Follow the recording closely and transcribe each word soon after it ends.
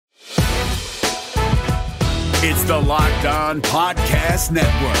It's the Locked On Podcast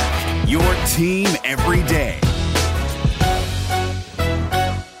Network, your team every day.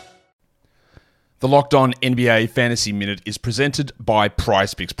 The Locked On NBA Fantasy Minute is presented by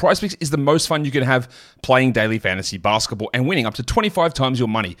PrizePicks. PrizePicks is the most fun you can have playing daily fantasy basketball and winning up to 25 times your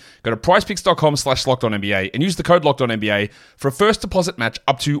money. Go to prizepicks.com/LockedOnNBA and use the code LockedOnNBA for a first deposit match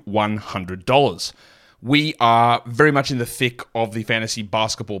up to $100. We are very much in the thick of the fantasy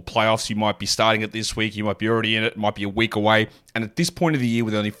basketball playoffs. You might be starting it this week. You might be already in it. It might be a week away. And at this point of the year,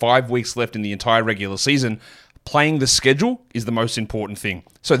 with only 5 weeks left in the entire regular season, playing the schedule is the most important thing.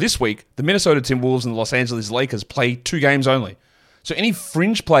 So this week, the Minnesota Timberwolves and the Los Angeles Lakers play 2 games only. So any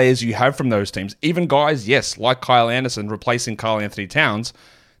fringe players you have from those teams, even guys, yes, like Kyle Anderson replacing Karl Anthony Towns,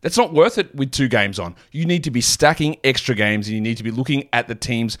 that's not worth it with 2 games on. You need to be stacking extra games, and you need to be looking at the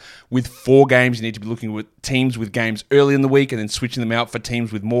teams with 4 games. You need to be looking at teams with games early in the week and then switching them out for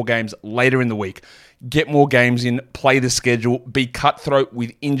teams with more games later in the week. Get more games in, play the schedule, be cutthroat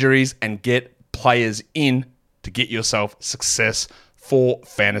with injuries, and get players in to get yourself success for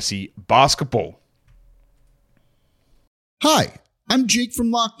fantasy basketball. Hi, I'm Jake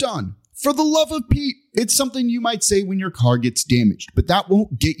from Locked On. For the love of Pete, it's something you might say when your car gets damaged, but that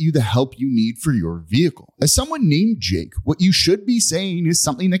won't get you the help you need for your vehicle. As someone named Jake, what you should be saying is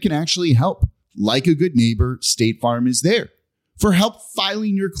something that can actually help. Like a good neighbor, State Farm is there for help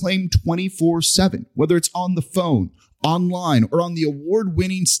filing your claim 24/7, whether it's on the phone, online, or on the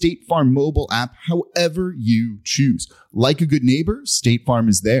award-winning State Farm mobile app, however you choose. Like a good neighbor, State Farm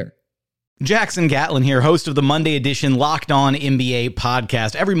is there. Jackson Gatlin here, host of the Monday edition Locked On NBA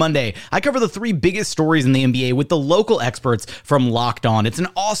podcast. Every Monday, I cover the 3 biggest stories in the NBA with the local experts from Locked On. It's an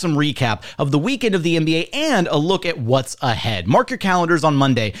awesome recap of the weekend of the NBA and a look at what's ahead. Mark your calendars on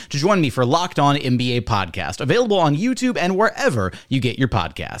Monday to join me for Locked On NBA podcast, available on YouTube and wherever you get your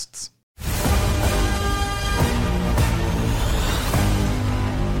podcasts.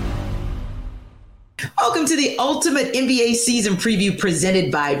 Welcome to the ultimate NBA season preview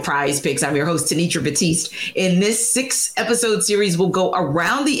presented by PrizePicks. I'm your host, Tanitra Batiste. In this 6-episode series, we'll go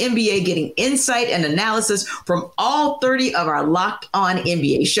around the NBA getting insight and analysis from all 30 of our Locked On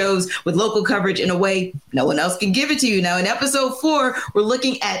NBA shows with local coverage in a way no one else can give it to you. Now, in episode 4, we're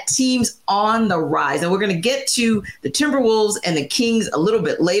looking at teams on the rise. And we're going to get to the Timberwolves and the Kings a little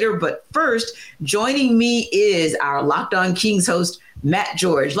bit later. But first, joining me is our Locked On Kings host, Matt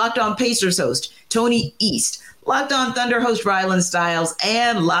George, Locked On Pacers host, Tony East, Locked On Thunder host, Rylan Stiles,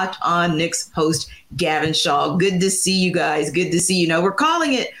 and Locked On Knicks host, Gavin Shaw. Good to see you guys. Good to see you. Now, we're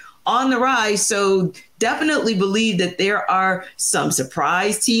calling it On the Rise, so definitely believe that there are some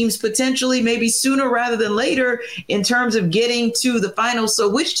surprise teams potentially, maybe sooner rather than later, in terms of getting to the finals. So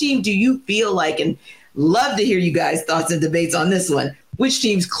which team do you feel like, and love to hear you guys' thoughts and debates on this one, which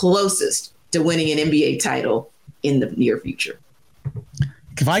team's closest to winning an NBA title in the near future?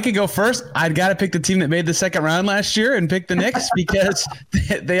 If I could go first, I'd got to pick the team that made the second round last year and pick the Knicks because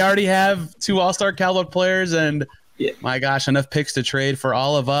they already have 2 all-star caliber players and, my gosh, enough picks to trade for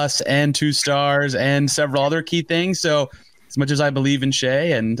all of us and 2 stars and several other key things. So as much as I believe in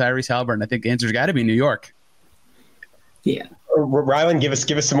Shea and Tyrese Halliburton, I think the answer's got to be New York. Yeah. Rylan, give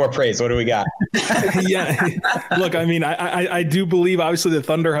us some more praise. What do we got? Yeah, look, I mean, I do believe obviously the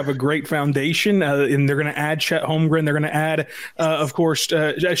Thunder have a great foundation, and they're going to add Chet Holmgren. They're going to add, of course,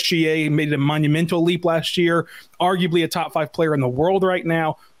 SGA made a monumental leap last year, arguably a top 5 player in the world right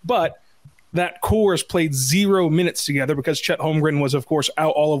now, but that core has played 0 minutes together because Chet Holmgren was, of course,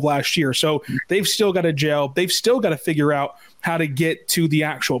 out all of last year. So they've still got to gel. They've still got to figure out how to get to the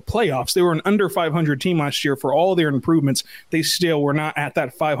actual playoffs. They were an under 500 team last year. For all their improvements, they still were not at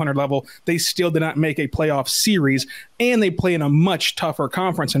that 500 level. They still did not make a playoff series, and they play in a much tougher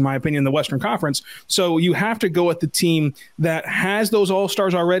conference, in my opinion, the Western Conference. So you have to go at the team that has those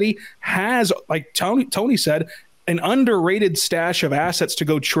all-stars already, has, like Tony said, an underrated stash of assets to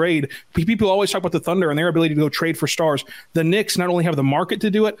go trade. People always talk about the Thunder and their ability to go trade for stars. The Knicks not only have the market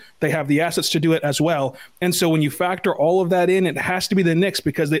to do it, they have the assets to do it as well. And so when you factor all of that in, it has to be the Knicks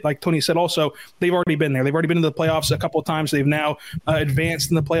because, they, like Tony said also, they've already been there. They've already been in the playoffs a couple of times. They've now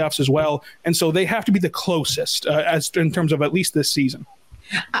advanced in the playoffs as well. And so they have to be the closest as in terms of at least this season.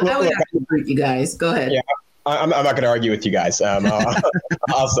 I would have to agree with you guys. Go ahead. Yeah. I'm not going to argue with you guys.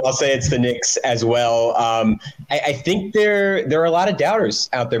 I'll say it's the Knicks as well. I think there are a lot of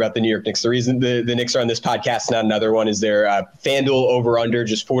doubters out there about the New York Knicks. The reason the Knicks are on this podcast, not another one, is their FanDuel over-under,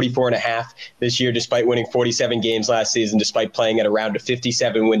 just 44.5 this year, despite winning 47 games last season, despite playing at around a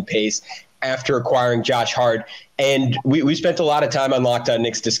 57 win pace. after acquiring Josh Hart. And we spent a lot of time on Locked On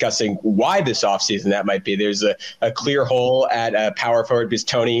Knicks discussing why this offseason that might be. There's a clear hole at power forward because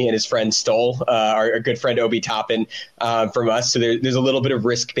Tony and his friend stole our good friend Obi Toppin from us. So there's a little bit of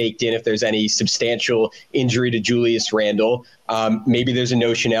risk baked in if there's any substantial injury to Julius Randle. Maybe there's a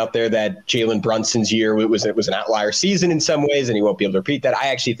notion out there that Jalen Brunson's year was an outlier season in some ways, and he won't be able to repeat that. I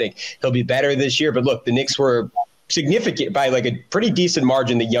actually think he'll be better this year. But look, the Knicks were significant by like a pretty decent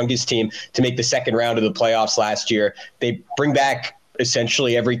margin, the youngest team to make the second round of the playoffs last year. They bring back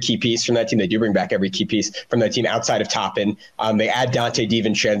essentially every key piece from that team. They do bring back every key piece from that team outside of Toppin. They add Dante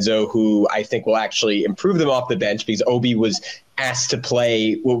DiVincenzo, who I think will actually improve them off the bench because Obi was asked to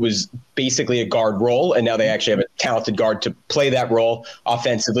play what was basically a guard role, and now they actually have a talented guard to play that role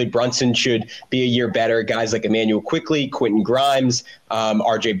offensively. Brunson should be a year better. Guys like Emmanuel Quickley, Quentin Grimes,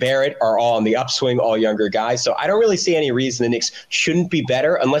 RJ Barrett are all on the upswing, all younger guys. So I don't really see any reason the Knicks shouldn't be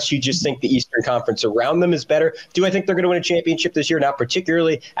better unless you just think the Eastern Conference around them is better. Do I think they're going to win a championship this year? Not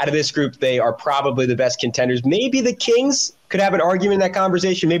particularly. Out of this group, they are probably the best contenders. Maybe the Kings could have an argument in that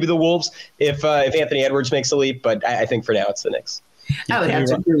conversation. Maybe the Wolves if Anthony Edwards makes a leap, but I think for now it's the Knicks. I would have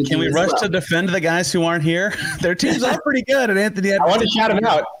to agree with Can you we as rush well. to defend the guys who aren't here? Their teams are pretty good, and Anthony Edwards. I want to shout him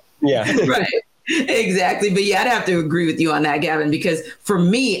out. Yeah. Right. Exactly. But yeah, I'd have to agree with you on that, Gavin, because for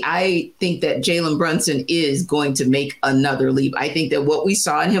me, I think that Jalen Brunson is going to make another leap. I think that what we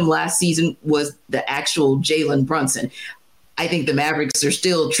saw in him last season was the actual Jalen Brunson. I think the Mavericks are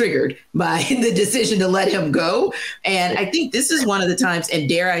still triggered by the decision to let him go. And I think this is one of the times, and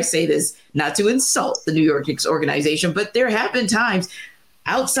dare I say this, not to insult the New York Knicks organization, but there have been times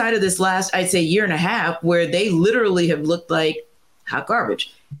outside of this last, I'd say, year and a half where they literally have looked like hot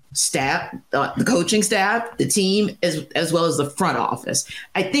garbage. Staff, the coaching staff, the team, as well as the front office.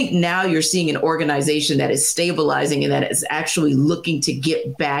 I think now you're seeing an organization that is stabilizing and that is actually looking to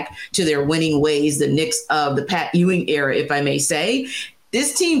get back to their winning ways, the Knicks of the Pat Ewing era, if I may say.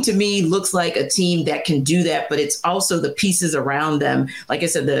 This team, to me, looks like a team that can do that, but it's also the pieces around them, like I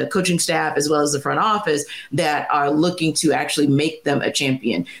said, the coaching staff as well as the front office, that are looking to actually make them a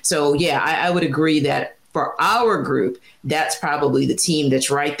champion. So, yeah, I would agree that for our group, that's probably the team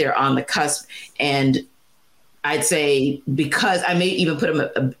that's right there on the cusp. And I'd say because I may even put them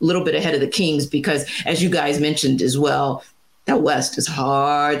a little bit ahead of the Kings because, as you guys mentioned as well, the West is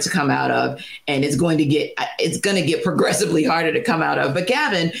hard to come out of, and it's going to get progressively harder to come out of. But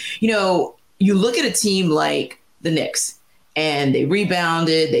Gavin, you look at a team like the Knicks, and they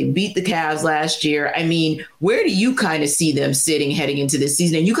rebounded. They beat the Cavs last year. I mean, where do you kind of see them sitting heading into this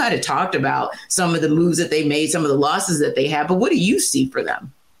season? And you kind of talked about some of the moves that they made, some of the losses that they have, but what do you see for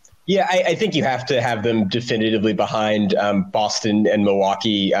them? Yeah, I think you have to have them definitively behind Boston and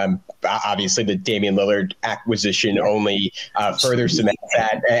Milwaukee. Obviously, the Damian Lillard acquisition only further cements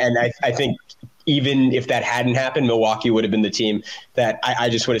that. And I think even if that hadn't happened, Milwaukee would have been the team that I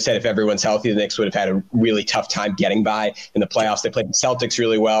just would have said if everyone's healthy, the Knicks would have had a really tough time getting by in the playoffs. They played the Celtics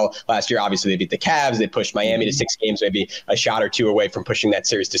really well last year. Obviously, they beat the Cavs. They pushed Miami to 6 games, maybe a shot or two away from pushing that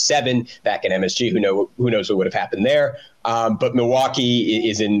series to 7 back in MSG. Who knows what would have happened there? But Milwaukee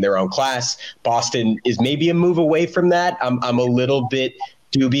is in their own class. Boston is maybe a move away from that. I'm a little bit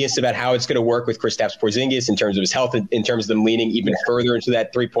dubious about how it's going to work with Kristaps Porzingis in terms of his health, in terms of them leaning even further into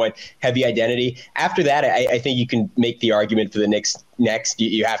that 3-point heavy identity. After that, I think you can make the argument for the Knicks next.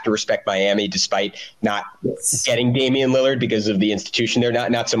 You have to respect Miami despite not getting Damian Lillard because of the institution. They're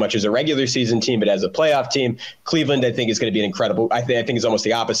not so much as a regular season team, but as a playoff team. Cleveland, I think, is going to be an incredible. I think it's almost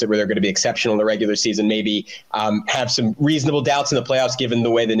the opposite, where they're going to be exceptional in the regular season, maybe have some reasonable doubts in the playoffs given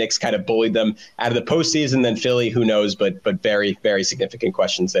the way the Knicks kind of bullied them out of the postseason. Then Philly, who knows, but very, very significant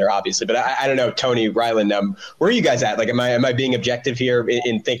questions there, obviously. But I don't know, Tony, Ryland, where are you guys at? Like, am I being objective here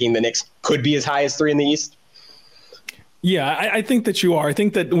in thinking the Knicks could be as high as 3 in the East? Yeah, I think that you are. I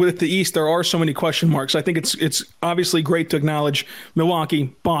think that with the East, there are so many question marks. I think it's obviously great to acknowledge Milwaukee,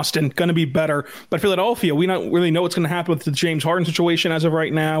 Boston, going to be better. But Philadelphia, we don't really know what's going to happen with the James Harden situation as of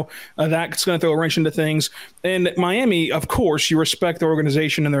right now. That's going to throw a wrench into things. And Miami, of course, you respect their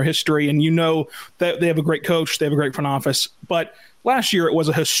organization and their history, and you know that they have a great coach, they have a great front office. But last year, it was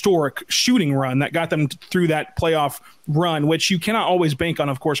a historic shooting run that got them through that playoff run, which you cannot always bank on,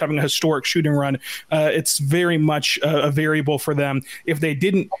 of course, having a historic shooting run. It's very much a variable for them. If they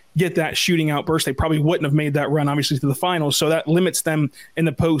didn't get that shooting outburst, they probably wouldn't have made that run, obviously, to the finals. So that limits them in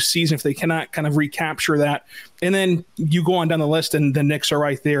the postseason if they cannot kind of recapture that. And then you go on down the list, and the Knicks are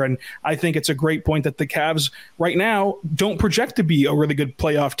right there. And I think it's a great point that the Cavs right now don't project to be a really good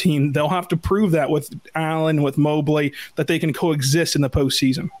playoff team. They'll have to prove that with Allen, with Mobley, that they can coexist in the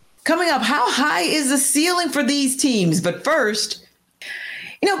postseason. Coming up, how high is the ceiling for these teams? But first,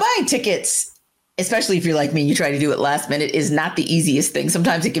 Buying tickets, especially if you're like me and you try to do it last minute, is not the easiest thing.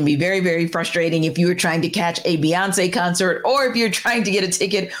 Sometimes it can be very, very frustrating if you were trying to catch a Beyonce concert or if you're trying to get a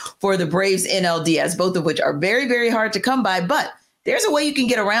ticket for the Braves NLDS, both of which are very, very hard to come by. But there's a way you can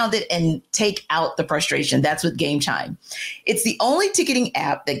get around it and take out the frustration. That's with Game Time. It's the only ticketing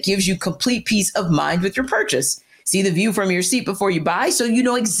app that gives you complete peace of mind with your purchase. See the view from your seat before you buy so you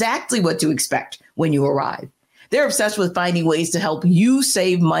know exactly what to expect when you arrive. They're obsessed with finding ways to help you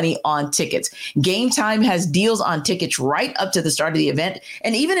save money on tickets. Game Time has deals on tickets right up to the start of the event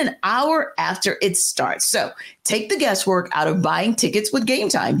and even an hour after it starts. So take the guesswork out of buying tickets with Game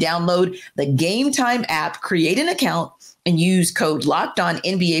Time. Download the Game Time app, create an account, and use code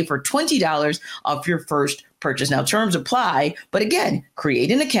LOCKEDONNBA for $20 off your first purchase. Now, terms apply, but again,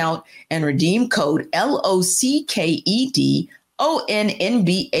 create an account and redeem code LOCKED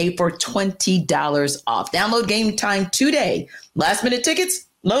ONNBA for $20 off. Download Game Time today. Last minute tickets,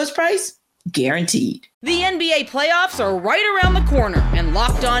 lowest price, guaranteed. The NBA playoffs are right around the corner, and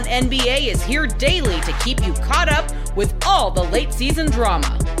Locked On NBA is here daily to keep you caught up with all the late season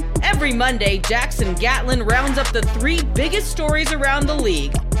drama. Every Monday, Jackson Gatlin rounds up the 3 biggest stories around the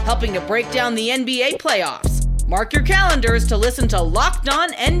league, helping to break down the NBA playoffs. Mark your calendars to listen to Locked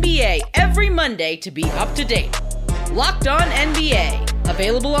On NBA every Monday to be up to date. Locked On NBA,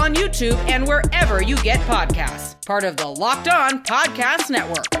 available on YouTube and wherever you get podcasts. Part of the Locked On Podcast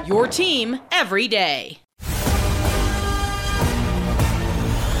Network, your team every day.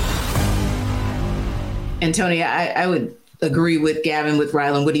 And Tony, I would agree with Gavin, with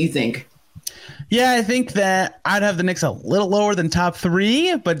Rylan. What do you think? Yeah, I think that I'd have the Knicks a little lower than top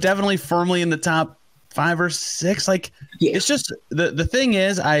 3, but definitely firmly in the top 5 or 6. It's just the thing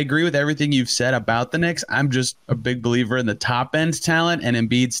is, I agree with everything you've said about the Knicks. I'm just a big believer in the top end talent, and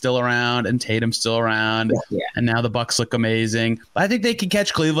Embiid's still around and Tatum's still around. Yeah. And now the Bucks look amazing. But I think they can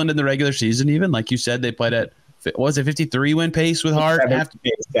catch Cleveland in the regular season, even like you said, they played at, what was it, 53 win pace with Hart after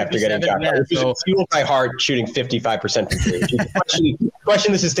getting Josh Hart. It was fueled by Hart shooting 55% from three.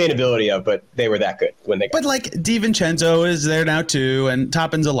 Question the sustainability of, but they were that good when they got. But like DiVincenzo is there now too, and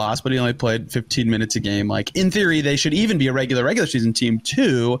Toppin's a loss, but he only played 15 minutes a game. Like in theory, they should even be a regular season team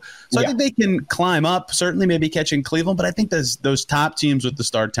too. So I think they can climb up. Certainly, maybe catching Cleveland, but I think those top teams with the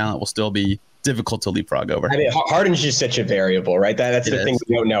star talent will still be difficult to leapfrog over. I mean, Harden's just such a variable, right? That's the thing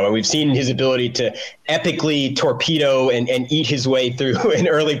we don't know. And we've seen his ability to epically torpedo and eat his way through an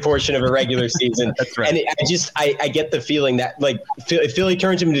early portion of a regular season. That's right. And I get the feeling that, like, if Philly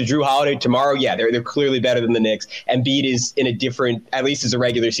turns him into Drew Holiday tomorrow, they're clearly better than the Knicks. Embiid is in a different, at least as a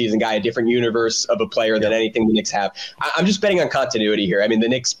regular season guy, a different universe of a player than anything the Knicks have. I'm just betting on continuity here. I mean, the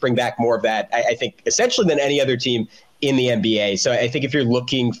Knicks bring back more of that, I think, essentially than any other team in the NBA. So I think if you're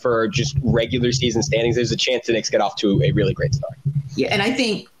looking for just regular season standings, there's a chance the Knicks get off to a really great start. Yeah, and I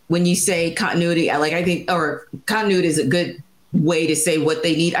think when you say continuity, continuity is a good way to say what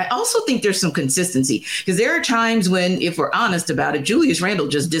they need. I also think there's some consistency, because there are times when, if we're honest about it, Julius Randle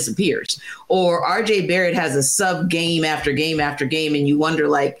just disappears, or RJ Barrett has a sub game after game after game, and you wonder,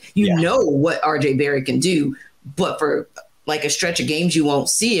 know what RJ Barrett can do, but for like a stretch of games, you won't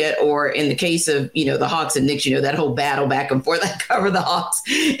see it. Or in the case of, the Hawks and Knicks, that whole battle back and forth that cover the Hawks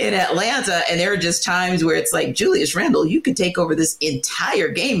in Atlanta. And there are just times where it's like, Julius Randle, you could take over this entire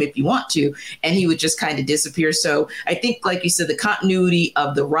game if you want to, and he would just kind of disappear. So I think, like you said, the continuity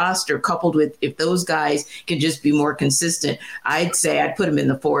of the roster, coupled with, if those guys can just be more consistent, I'd say I'd put them in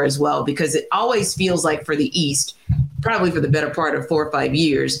the 4 as well, because it always feels like for the East, probably for the better part of 4 or 5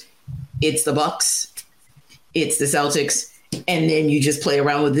 years, it's the Bucks, it's the Celtics, and then you just play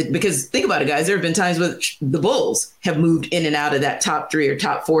around with it. Because think about it, guys, there have been times where the Bulls have moved in and out of that top 3 or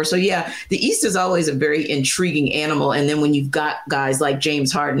top 4. So yeah, the East is always a very intriguing animal. And then when you've got guys like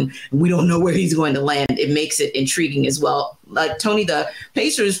James Harden, we don't know where he's going to land, it makes it intriguing as well. Like Tony, the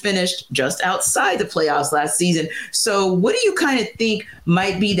Pacers finished just outside the playoffs last season. So what do you kind of think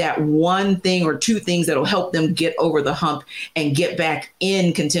might be that one thing or 2 things that'll help them get over the hump and get back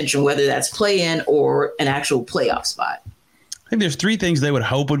in contention, whether that's play-in or an actual playoff spot? I think there's 3 things they would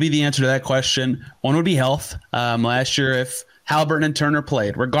hope would be the answer to that question. One would be health. Last year, if Halliburton and Turner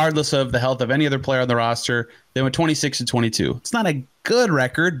played, regardless of the health of any other player on the roster, they went 26-22. It's not a good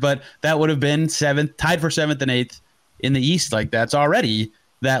record, but that would have been 7th, tied for 7th and 8th in the East. Like, that's already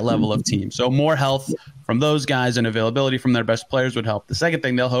that level of team. So more health from those guys and availability from their best players would help. The second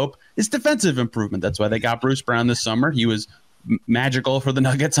thing they'll hope is defensive improvement. That's why they got Bruce Brown this summer. He was magical for the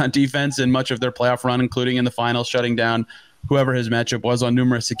Nuggets on defense in much of their playoff run, including in the finals, shutting down whoever his matchup was on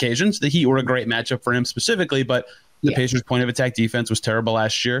numerous occasions. The Heat were a great matchup for him specifically, but The Pacers' point of attack defense was terrible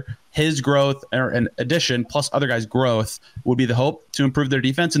last year. His growth, or an addition, plus other guys' growth, would be the hope to improve their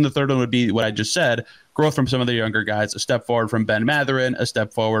defense. And the third one would be what I just said, growth from some of the younger guys, a step forward from Ben Mathurin, a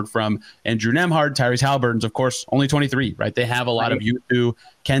step forward from Andrew Nembhard, Tyrese Halliburton's, of course, only 23, right? They have a lot of youth who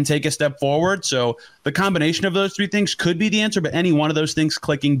can take a step forward. So the combination of those three things could be the answer, but any one of those things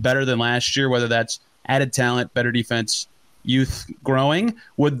clicking better than last year, whether that's added talent, better defense, youth growing,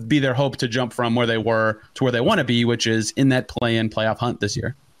 would be their hope to jump from where they were to where they want to be, which is in that play-in playoff hunt this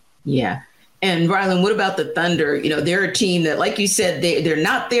year. Yeah. And Rylan, what about the Thunder? You know, they're a team that, like you said, they're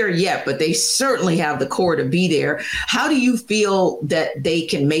not there yet, but they certainly have the core to be there. How do you feel that they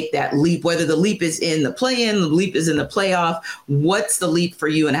can make that leap, whether the leap is in the play-in, the leap is in the playoff? What's the leap for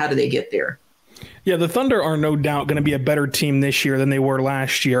you and how do they get there? Yeah, the Thunder are no doubt going to be a better team this year than they were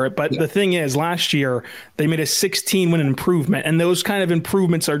last year. But the thing is, last year, they made a 16-win improvement. And those kind of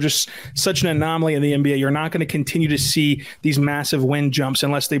improvements are just such an anomaly in the NBA. You're not going to continue to see these massive win jumps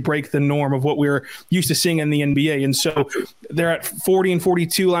unless they break the norm of what we're used to seeing in the NBA. And so they're at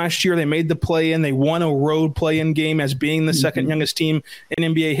 40-42 last year. They made the play-in. They won a road play-in game as being the second youngest team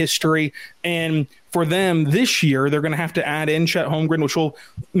in NBA history. And for them this year, they're going to have to add in Chet Holmgren, which will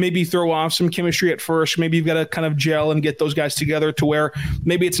maybe throw off some chemistry at first. Maybe you've got to kind of gel and get those guys together to where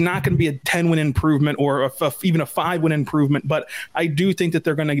maybe it's not going to be a 10-win improvement or even a 5-win improvement. But I do think that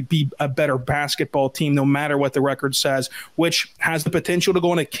they're going to be a better basketball team no matter what the record says, which has the potential to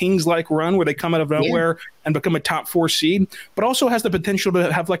go on a Kings-like run where they come out of nowhere and become a top 4 seed, but also has the potential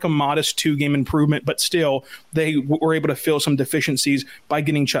to have like a modest 2-game improvement. But still, they were able to fill some deficiencies by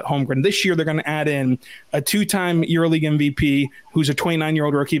getting Chet Holmgren. This year, they're going to add in a 2-time EuroLeague MVP who's a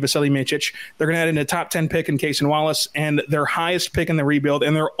 29-year-old rookie, Vasily Micic. They're going to add in a top 10 pick in Cason Wallace and their highest pick in the rebuild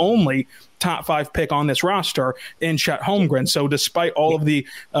and their only top 5 pick on this roster in Chet Holmgren. So despite all of the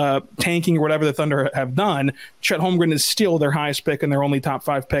tanking or whatever the Thunder have done, Chet Holmgren is still their highest pick and their only top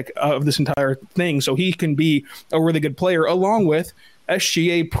 5 pick of this entire thing. So he can be a really good player, along with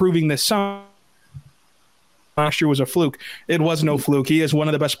SGA proving this summer. Last year was a fluke. It was no fluke. He is one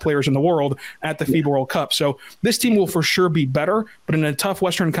of the best players in the world at the FIBA World Cup. So this team will for sure be better, but in a tough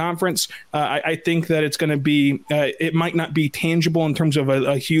Western Conference, I think that it's going to be, it might not be tangible in terms of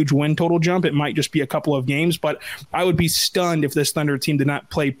a huge win total jump. It might just be a couple of games, but I would be stunned if this Thunder team did not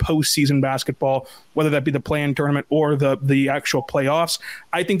play postseason basketball, whether that be the play-in tournament or the actual playoffs.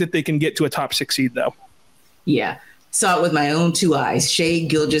 I think that they can get to a top 6 seed though. Yeah. Saw it with my own 2 eyes. Shai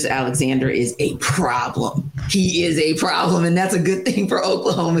Gilgeous-Alexander is a problem. He is a problem, and that's a good thing for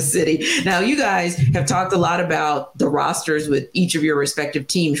Oklahoma City. Now, you guys have talked a lot about the rosters with each of your respective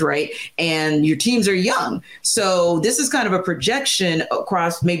teams, right? And your teams are young. So this is kind of a projection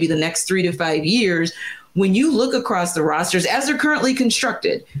across maybe the next 3 to 5 years. When you look across the rosters as they're currently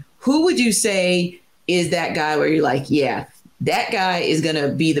constructed, who would you say is that guy where you're like, yeah, that guy is going to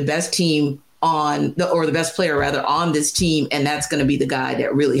be the best team the best player rather on this team, and that's going to be the guy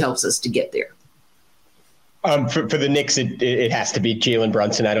that really helps us to get there? For the Knicks, it has to be Jalen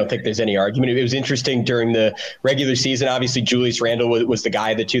Brunson. I don't think there's any argument. It was interesting during the regular season. Obviously, Julius Randle was the guy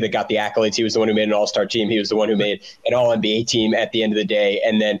of the two that got the accolades. He was the one who made an all-star team. He was the one who made an all-NBA team at the end of the day.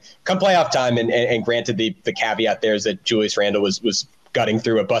 And then come playoff time, and granted the caveat there is that Julius Randle was gutting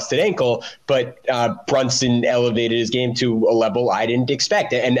through a busted ankle, but Brunson elevated his game to a level I didn't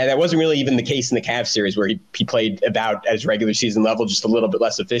expect. And that wasn't really even the case in the Cavs series, where he played about at his regular season level, just a little bit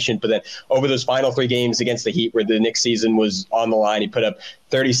less efficient. But then over those final 3 games against the Heat, where the Knicks season was on the line, he put up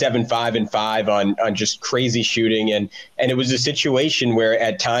 37, 5, and 5 on just crazy shooting. And it was a situation where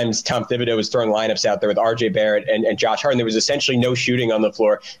at times Tom Thibodeau was throwing lineups out there with RJ Barrett and Josh Hart, and there was essentially no shooting on the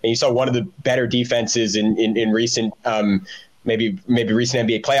floor. And you saw one of the better defenses in recent maybe recent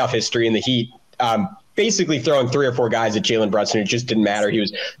NBA playoff history in the Heat, basically throwing 3 or 4 guys at Jalen Brunson. It just didn't matter. He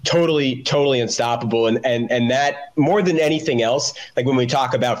was totally unstoppable. And that, more than anything else, like when we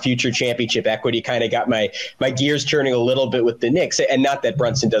talk about future championship equity, kind of got my gears turning a little bit with the Knicks. And not that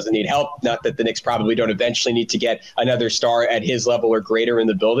Brunson doesn't need help, not that the Knicks probably don't eventually need to get another star at his level or greater in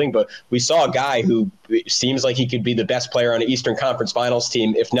the building, but we saw a guy who seems like he could be the best player on an Eastern Conference Finals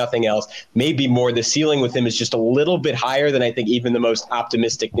team, if nothing else. Maybe more. The ceiling with him is just a little bit higher than I think even the most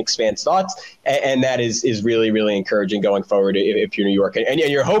optimistic Knicks fans thought. And that is really, really encouraging going forward if you're New York. And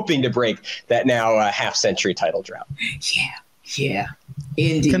you're hoping to break that now half-century title drought. Yeah.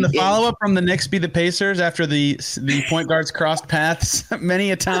 Indeed. Can the follow-up from the Knicks be the Pacers after the point guards crossed paths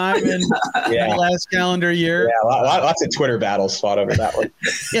many a time in the last calendar year? Yeah, lots of Twitter battles fought over that one.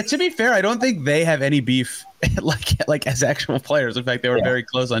 Yeah, to be fair, I don't think they have any beef like as actual players. In fact, they were very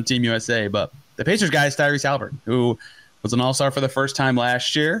close on Team USA. But the Pacers guy is Tyrese Halliburton, who was an all-star for the first time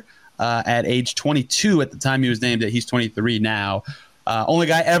last year. at age 22 at the time he was named it. He's 23 now. Only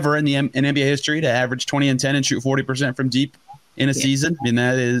guy ever in NBA history to average 20 and 10 and shoot 40% from deep in a season. I mean,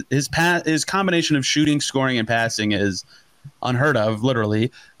 that is his combination of shooting, scoring, and passing is unheard of,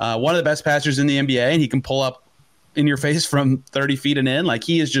 literally. One of the best passers in the NBA, and he can pull up in your face from 30 feet and in. Like,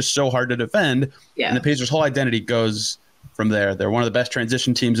 he is just so hard to defend. Yeah. And the Pacers' whole identity goes from there. They're one of the best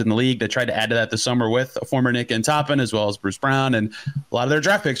transition teams in the league. They tried to add to that this summer with a former Nick and Toppin, as well as Bruce Brown, and a lot of their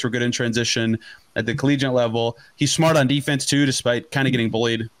draft picks were good in transition at the collegiate level. He's smart on defense too, despite kind of getting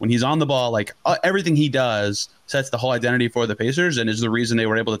bullied when he's on the ball. Like, everything he does sets the whole identity for the Pacers and is the reason they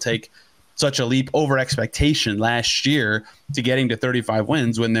were able to take such a leap over expectation last year to getting to 35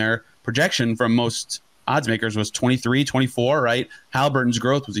 wins when their projection from most odds makers was 23, 24, right? Halliburton's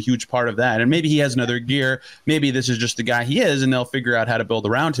growth was a huge part of that. And maybe he has another gear. Maybe this is just the guy he is, and they'll figure out how to build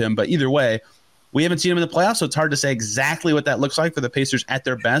around him. But either way, we haven't seen him in the playoffs, so it's hard to say exactly what that looks like for the Pacers at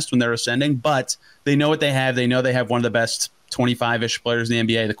their best when they're ascending. But they know what they have. They know they have one of the best 25-ish players in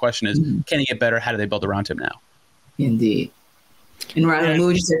the NBA. The question is, can he get better? How do they build around him now? Indeed. And Ryan, what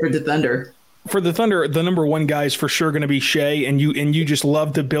would you say for the Thunder? For the Thunder, the number one guy is for sure going to be Shea, and you just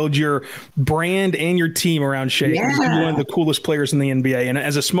love to build your brand and your team around Shea. Yeah. He's one of the coolest players in the NBA, and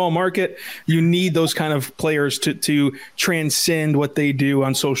as a small market, you need those kind of players to transcend what they do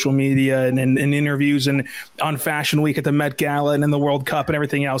on social media and in interviews and on Fashion Week at the Met Gala and in the World Cup and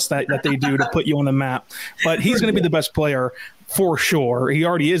everything else that they do to put you on the map. But he's going to be the best player. For sure. He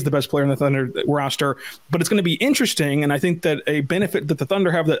already is the best player in the Thunder roster, but it's going to be interesting. And I think that a benefit that the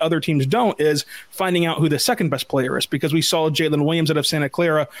Thunder have that other teams don't is finding out who the second best player is, because we saw Jalen Williams out of Santa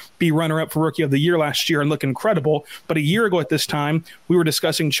Clara be runner-up for Rookie of the Year last year and look incredible. But a year ago at this time, we were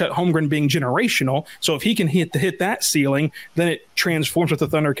discussing Chet Holmgren being generational. So if he can hit that ceiling, then it transforms what the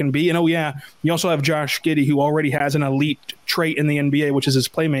Thunder can be. And you also have Josh Giddey, who already has an elite trait in the NBA, which is his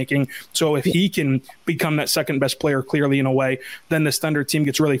playmaking. So if he can become that second best player clearly in a way, then this Thunder team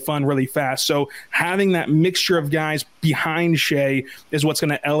gets really fun really fast. So having that mixture of guys behind Shea is what's going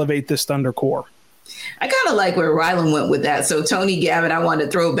to elevate this Thunder core. I kind of like where Rylan went with that. So Tony, Gavin, I want to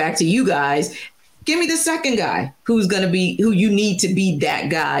throw it back to you guys. Give me the second guy who you need to be that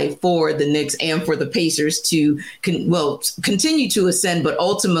guy for the Knicks and for the Pacers to continue to ascend. But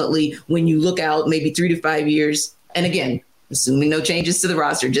ultimately, when you look out maybe 3 to 5 years, and again, assuming no changes to the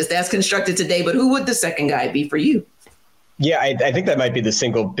roster, just as constructed today, but who would the second guy be for you? Yeah, I think that might be the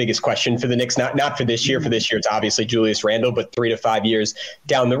single biggest question for the Knicks, not for this year. For this year, it's obviously Julius Randle, but 3 to 5 years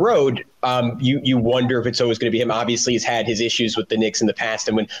down the road, you wonder if it's always going to be him. Obviously, he's had his issues with the Knicks in the past.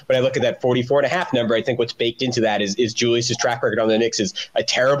 And when I look at that 44.5 number, I think what's baked into that is Julius's track record on the Knicks is a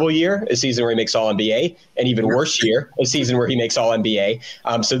terrible year, a season where he makes All-NBA, an even worse year, a season where he makes All-NBA.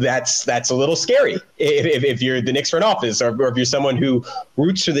 So that's a little scary if you're the Knicks front office or if you're someone who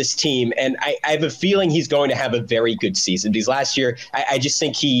roots for this team. And I have a feeling he's going to have a very good season, because last year I just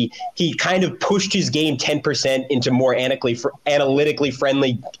think he kind of pushed his game 10% into more analytically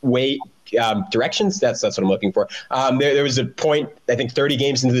friendly way. Directions. That's what I'm looking for. There was a point, I think 30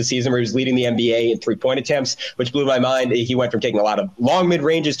 games into the season, where he was leading the NBA in 3-point attempts, which blew my mind. He went from taking a lot of long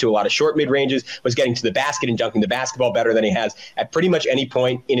mid-ranges to a lot of short mid-ranges, was getting to the basket and dunking the basketball better than he has at pretty much any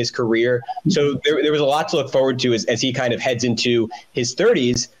point in his career. So there was a lot to look forward to as he kind of heads into his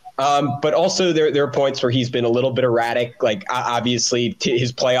 30s. But also there are points where he's been a little bit erratic. Like, obviously,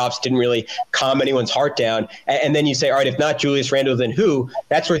 his playoffs didn't really calm anyone's heart down. And then you say, all right, if not Julius Randle, then who?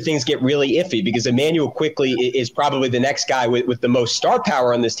 That's where things get really iffy, because Emmanuel Quickley is probably the next guy with the most star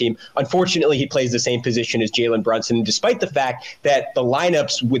power on this team. Unfortunately, he plays the same position as Jalen Brunson. And despite the fact that the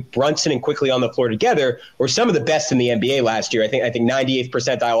lineups with Brunson and Quickley on the floor together were some of the best in the NBA last year. I think 98th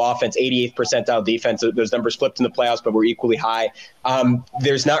percentile offense, 88th percentile defense. Those numbers flipped in the playoffs, but were equally high.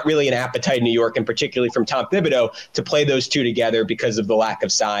 There's not really an appetite in New York, and particularly from Tom Thibodeau, to play those two together because of the lack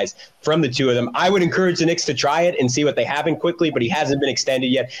of size from the two of them. I would encourage the Knicks to try it and see what they have in Quickley, but he hasn't been extended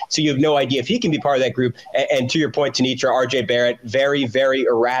yet, so you have no idea if he can be part of that group. And to your point, Tanitra, RJ Barrett, very, very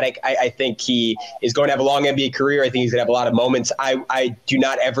erratic. I think he is going to have a long NBA career. I think he's going to have a lot of moments. I do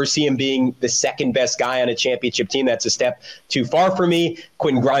not ever see him being the second best guy on a championship team. That's a step too far for me.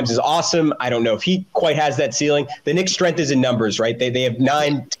 Quentin Grimes is awesome. I don't know if he quite has that ceiling. The Knicks' strength is in numbers, right? They have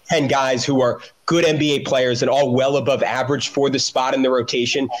 9 to 10 guys who are good NBA players and all well above average for the spot in the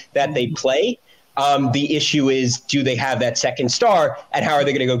rotation that they play. The issue is, do they have that second star, and how are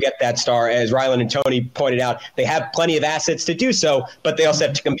they going to go get that star? As Rylan and Tony pointed out, they have plenty of assets to do so, but they also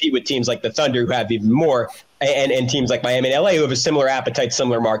have to compete with teams like the Thunder, who have even more, and teams like Miami and LA, who have a similar appetite,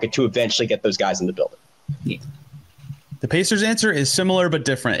 similar market to eventually get those guys in the building. The Pacers' answer is similar but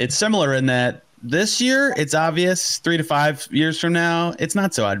different. It's similar in that this year, it's obvious. 3 to 5 years from now, it's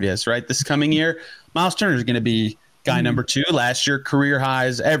not so obvious, right? This coming year, Miles Turner is going to be guy number 2. Last year, career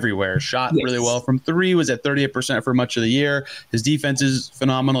highs everywhere. Shot really well from 3, was at 38% for much of the year. His defense is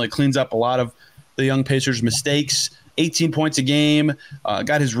phenomenal. He cleans up a lot of the young Pacers' mistakes. 18 points a game,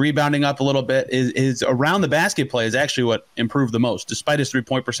 got his rebounding up a little bit. His around the basket play is actually what improved the most, despite his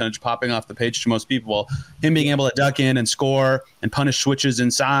 3-point percentage popping off the page to most people. Him being able to duck in and score and punish switches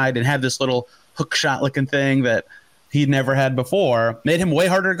inside and have this little hook shot looking thing that he'd never had before made him way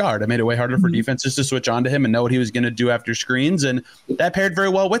harder to guard. It made it way harder for defenses to switch onto him and know what he was going to do after screens. And that paired very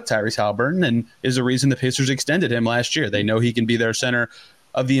well with Tyrese Haliburton and is a reason the Pacers extended him last year. They know he can be their center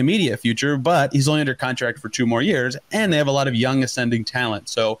of the immediate future, but he's only under contract for 2 more years, and they have a lot of young ascending talent.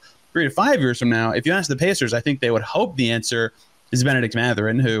 So 3 to 5 years from now, if you ask the Pacers, I think they would hope the answer is Benedict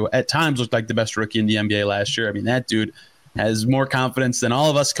Mathurin, who at times looked like the best rookie in the NBA last year. I mean, that dude has more confidence than all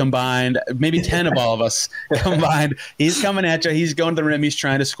of us combined, maybe 10 of all of us combined. He's coming at you. He's going to the rim. He's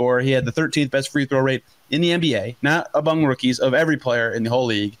trying to score. He had the 13th best free throw rate in the NBA, not among rookies, of every player in the whole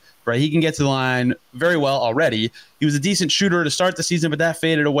league. Right, he can get to the line very well already. He was a decent shooter to start the season, but that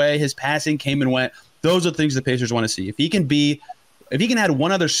faded away. His passing came and went. Those are the things the Pacers want to see. If he can add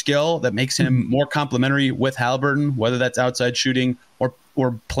one other skill that makes him more complementary with Haliburton, whether that's outside shooting or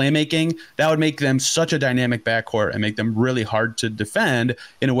playmaking, that would make them such a dynamic backcourt and make them really hard to defend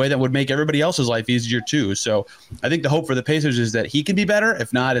in a way that would make everybody else's life easier too. So I think the hope for the Pacers is that he can be better.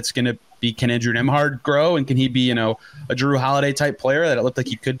 If not, it's going to be, can Andrew Nembhard grow, and can he be, a Drew Holiday type player that it looked like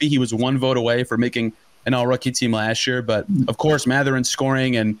he could be? He was 1 vote away for making an all-rookie team last year. But of course, Mathurin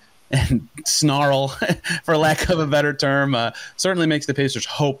scoring and snarl, for lack of a better term, certainly makes the Pacers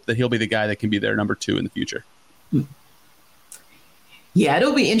hope that he'll be the guy that can be their number 2 in the future. Yeah,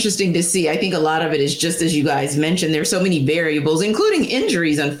 it'll be interesting to see. I think a lot of it is just as you guys mentioned, there's so many variables, including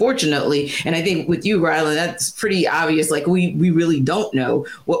injuries, unfortunately. And I think with you, Rylan, that's pretty obvious. Like we really don't know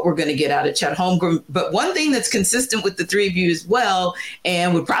what we're going to get out of Chet Holmgren. But one thing that's consistent with the 3 of you as well,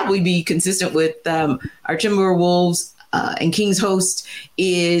 and would probably be consistent with our Timberwolves and Kings host,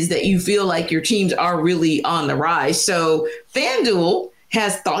 is that you feel like your teams are really on the rise. So FanDuel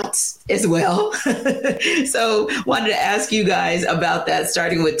has thoughts as well. So wanted to ask you guys about that,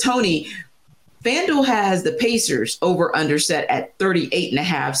 starting with Tony. FanDuel has the Pacers over under set at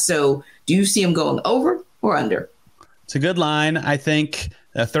 38.5. So do you see them going over or under? It's a good line. I think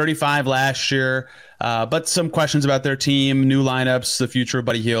 35 last year, but some questions about their team, new lineups, the future of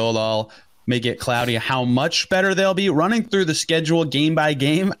Buddy Hield, all make it cloudy how much better they'll be. Running through the schedule game by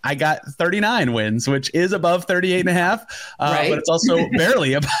game, I got 39 wins, which is above 38.5, but it's also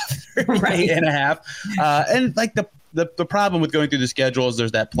barely above 38.5. And like the problem with going through the schedule is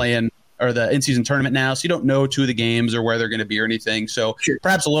there's that play-in or the in-season tournament now, so you don't know 2 of the games or where they're going to be or anything. So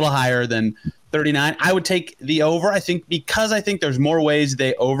perhaps a little higher than 39. I would take the over. I think because I think there's more ways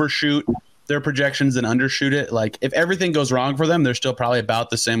they overshoot their projections and undershoot it. Like if everything goes wrong for them, they're still probably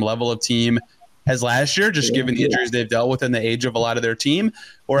about the same level of team as last year, just given the injuries they've dealt with and the age of a lot of their team.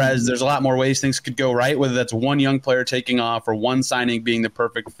 Whereas there's a lot more ways things could go right, whether that's one young player taking off or one signing being the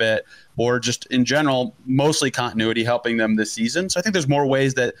perfect fit, or just in general, mostly continuity helping them this season. So I think there's more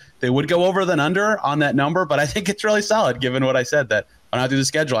ways that they would go over than under on that number, but I think it's really solid given what I said, that when I do the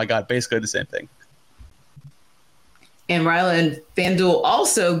schedule, I got basically the same thing. And Rylan, FanDuel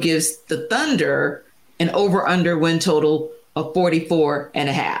also gives the Thunder an over-under win total of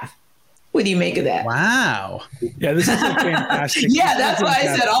 44.5. What do you make of that? Wow. Yeah, this is fantastic. Yeah, that's why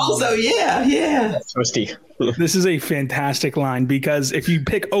I said also. Yeah. Toasty. This is a fantastic line, because if you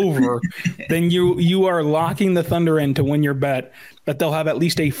pick over, then you are locking the Thunder in to win your bet that they'll have at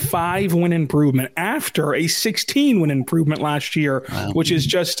least a 5-win improvement after a 16-win improvement last year, which is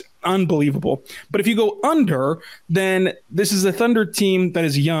just unbelievable. But if you go under, then this is a Thunder team that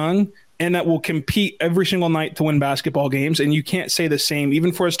is young and that will compete every single night to win basketball games. And you can't say the same,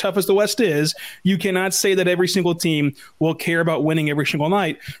 even for as tough as the West is, you cannot say that every single team will care about winning every single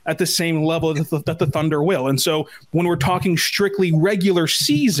night at the same level that the Thunder will. And so when we're talking strictly regular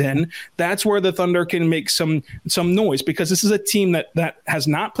season, that's where the Thunder can make some noise, because this is a team that has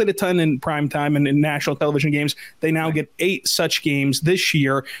not played a ton in prime time and in national television games. They now get 8 such games this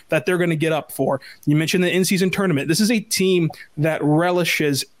year that they're going to get up for. You mentioned the in-season tournament. This is a team that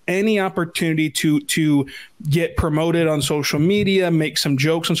relishes any opportunity to get promoted on social media, make some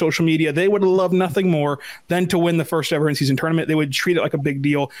jokes on social media. They would love nothing more than to win the first ever in-season tournament. They would treat it like a big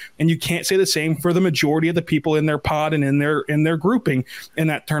deal. And you can't say the same for the majority of the people in their pod and in their grouping in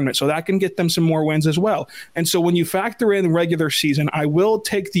that tournament. So that can get them some more wins as well. And so when you factor in regular season, I will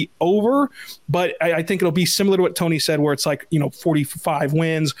take the over, but I think it'll be similar to what Tony said, where it's like, 45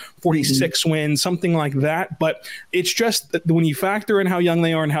 wins, 46 wins, something like that. But it's just that when you factor in how young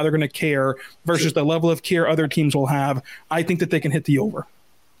they are and how they're going to care versus the level of care other teams will have, I think that they can hit the over.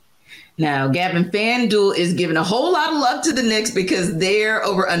 Now, Gavin, FanDuel is giving a whole lot of love to the Knicks because their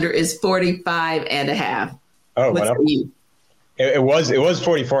over-under is 45.5. Oh, what's for you? It was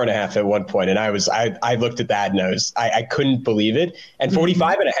 44.5 at one point, and I looked at that and I couldn't believe it. And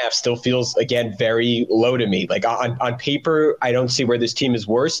 45.5 still feels, again, very low to me. Like on paper, I don't see where this team is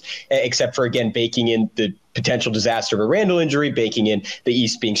worse, except for, again, baking in the potential disaster of a Randall injury, baking in the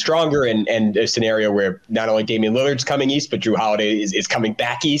East being stronger, and a scenario where not only Damian Lillard's coming East, but Drew Holiday is coming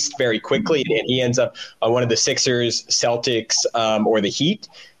back East very quickly, and he ends up on one of the Sixers, Celtics, or the Heat.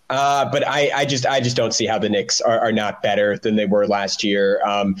 But I just don't see how the Knicks are not better than they were last year.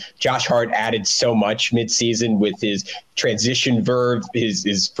 Josh Hart added so much midseason with his transition verve,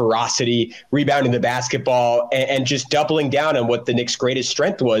 his ferocity, rebounding the basketball, and just doubling down on what the Knicks' greatest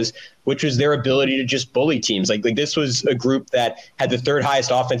strength was, which was their ability to just bully teams. Like this was a group that had the third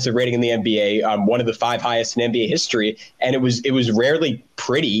highest offensive rating in the NBA, one of the 5 highest in NBA history, and it was rarely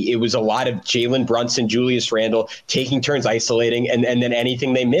pretty. It was a lot of Jalen Brunson, Julius Randle taking turns isolating, and then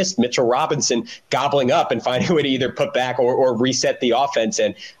anything they missed, Mitchell Robinson gobbling up and finding a way to either put back or reset the offense.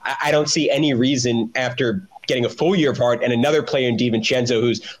 And I don't see any reason after getting a full year of Hart and another player in DiVincenzo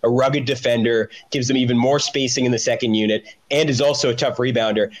who's a rugged defender, gives them even more spacing in the second unit, and is also a tough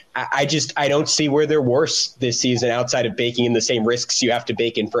rebounder. I don't see where they're worse this season outside of baking in the same risks you have to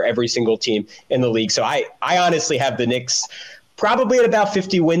bake in for every single team in the league. So I honestly have the Knicks probably at about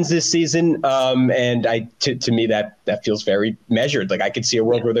 50 wins this season. And to me, that feels very measured. Like I could see a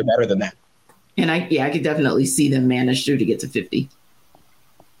world where they're better than that. And I could definitely see them manage to get to 50.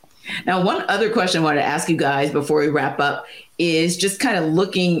 Now, one other question I wanted to ask you guys before we wrap up is just kind of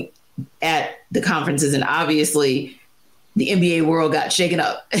looking at the conferences. And obviously, the NBA world got shaken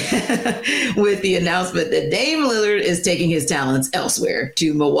up with the announcement that Dame Lillard is taking his talents elsewhere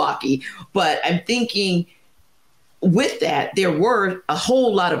to Milwaukee. But I'm thinking with that, there were a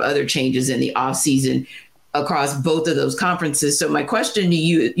whole lot of other changes in the offseason across both of those conferences. So my question to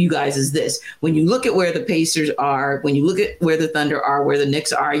you guys is this: when you look at where the Pacers are, when you look at where the Thunder are, where the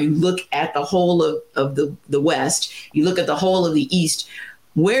Knicks are, you look at the whole of the West, you look at the whole of the East,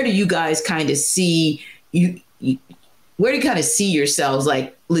 where do you guys kind of see where do you kind of see yourselves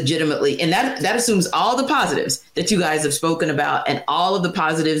like legitimately? And that assumes all the positives that you guys have spoken about and all of the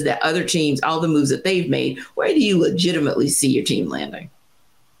positives that other teams, all the moves that they've made. Where do you legitimately see your team landing?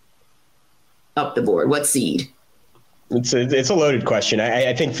 Up the board, what seed? It's a loaded question.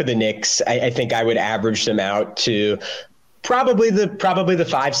 I think for the Knicks, I think I would average them out to probably the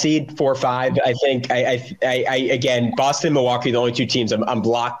 5 seed, 4-5. I think I again, Boston, Milwaukee, the only 2 teams I'm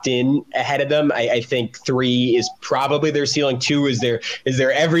locked in ahead of them. I think 3 is probably their ceiling. 2 is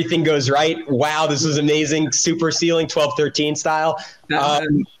their everything goes right. Wow, this is amazing. Super ceiling, 12-13 style.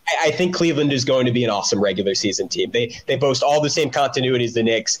 I think Cleveland is going to be an awesome regular season team. They boast all the same continuity as the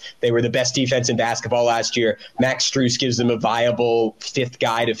Knicks. They were the best defense in basketball last year. Max Strus gives them a viable 5th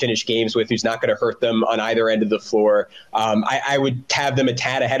guy to finish games with who's not going to hurt them on either end of the floor. I would have them a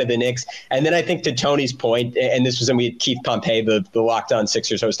tad ahead of the Knicks. And then I think to Tony's point, and this was when we had Keith Pompey, the Locked On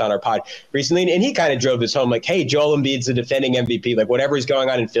Sixers host on our pod recently, and he kind of drove this home like, hey, Joel Embiid's the defending MVP. Like whatever is going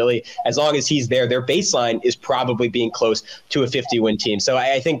on in Philly, as long as he's there, their baseline is probably being close to a 50-win team. So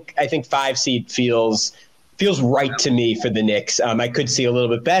I think 5 seed feels right to me for the Knicks. I could see a little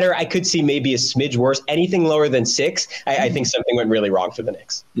bit better. I could see maybe a smidge worse. Anything lower than 6, I think something went really wrong for the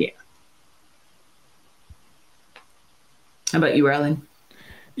Knicks. Yeah. How about you, Arlen?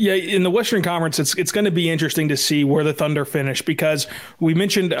 Yeah, in the Western Conference, it's going to be interesting to see where the Thunder finish, because we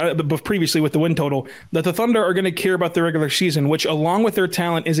mentioned previously with the win total that the Thunder are going to care about the regular season, which along with their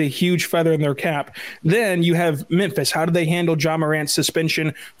talent is a huge feather in their cap. Then you have Memphis. How do they handle Ja Morant's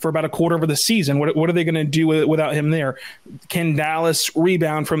suspension for about a quarter of the season? What are they going to do without him there? Can Dallas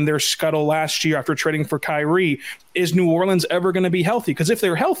rebound from their scuttle last year after trading for Kyrie? Is New Orleans ever going to be healthy? Because if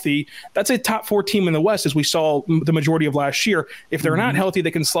they're healthy, that's a top 4 team in the West, as we saw the majority of last year. If they're not healthy,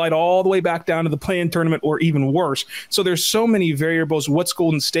 they can can slide all the way back down to the play-in tournament or even worse. So there's so many variables. What's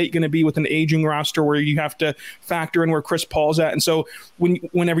Golden State going to be with an aging roster where you have to factor in where Chris Paul's at? And so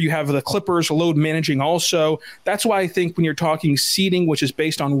whenever you have the Clippers load managing also, that's why I think when you're talking seeding, which is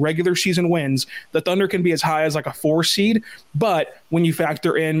based on regular season wins, the Thunder can be as high as like a 4 seed. But when you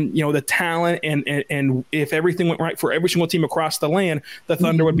factor in, the talent and if everything went right for every single team across the land, the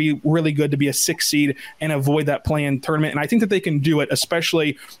Thunder would be really good to be a 6 seed and avoid that play-in tournament. And I think that they can do it,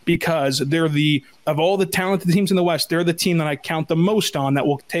 especially because they're of all the talented teams in the West, they're the team that I count the most on that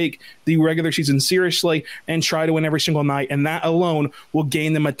will take the regular season seriously and try to win every single night. And that alone will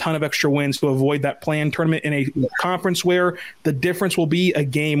gain them a ton of extra wins to avoid that play-in tournament in a conference where the difference will be a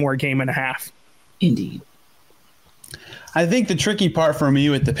game or a game and a half. Indeed. I think the tricky part for me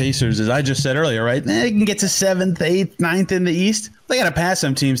with the Pacers is I just said earlier, right? They can get to 7th, 8th, 9th in the East. They got to pass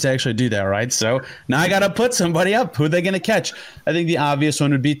some teams to actually do that, right? So now I got to put somebody up. Who are they going to catch? I think the obvious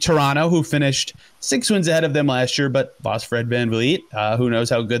one would be Toronto, who finished 6 wins ahead of them last year, but lost Fred VanVleet. Who knows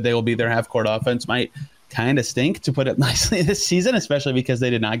how good they will be. Their half-court offense might kind of stink, to put it nicely, this season, especially because they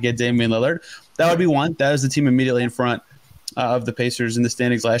did not get Damian Lillard. That would be one. That was the team immediately in front of the Pacers in the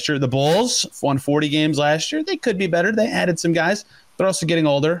standings last year. The Bulls won 40 games last year. They could be better. They added some guys. They're also getting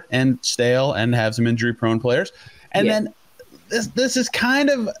older and stale and have some injury-prone players. And then this is kind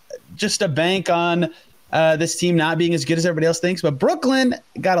of just a bank on this team not being as good as everybody else thinks. But Brooklyn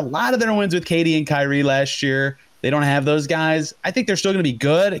got a lot of their wins with KD and Kyrie last year. They don't have those guys. I think they're still going to be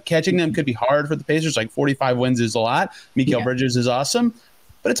good. Catching them could be hard for the Pacers. Like 45 wins is a lot. Mikal Bridges is awesome.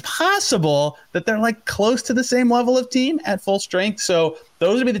 But it's possible that they're like close to the same level of team at full strength. So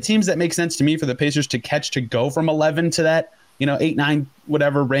those would be the teams that make sense to me for the Pacers to catch, to go from 11 to that, 8, 9,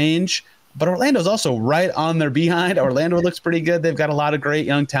 whatever range. But Orlando's also right on their behind. Orlando looks pretty good. They've got a lot of great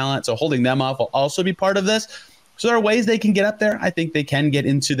young talent. So holding them off will also be part of this. So there are ways they can get up there. I think they can get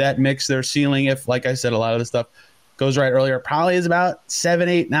into that mix. Their ceiling, if, like I said, a lot of the stuff goes right earlier, probably is about 7,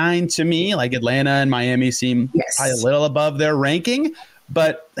 8, 9 to me. Like Atlanta and Miami seem probably a little above their ranking.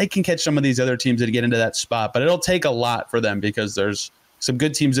 But they can catch some of these other teams that get into that spot. But it'll take a lot for them because there's some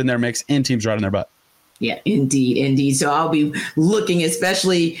good teams in their mix and teams right in their butt. Yeah, indeed. So I'll be looking,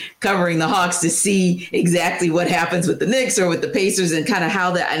 especially covering the Hawks, to see exactly what happens with the Knicks or with the Pacers and kind of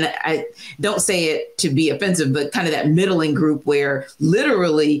how that, and I don't say it to be offensive, but kind of that middling group where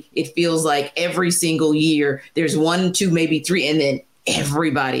literally it feels like every single year there's 1, 2, maybe 3, and then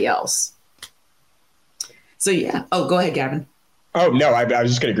everybody else. So yeah. Oh, go ahead, Gavin. Oh, no, I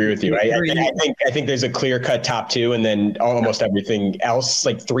was just going to agree with you. I think there's a clear-cut top 2, and then almost everything else,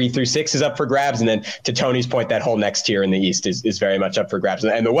 like 3 through 6, is up for grabs. And then to Tony's point, that whole next tier in the East is very much up for grabs.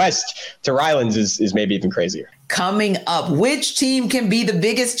 And the West, to Ryland's, is maybe even crazier. Coming up, which team can be the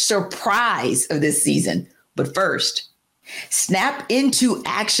biggest surprise of this season? But first, snap into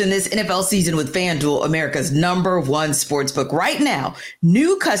action this NFL season with FanDuel, America's #1 sportsbook. Right now,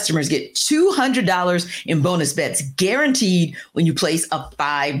 new customers get $200 in bonus bets guaranteed when you place a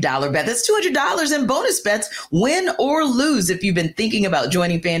 $5 bet. That's $200 in bonus bets, win or lose. If you've been thinking about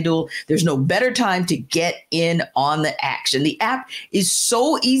joining FanDuel, there's no better time to get in on the action. The app is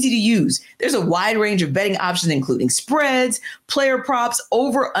so easy to use. There's a wide range of betting options, including spreads, player props,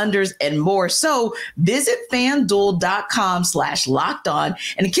 over-unders, and more. So visit FanDuel.com/locked on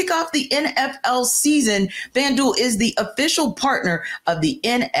and kick off the NFL season. FanDuel is the official partner of the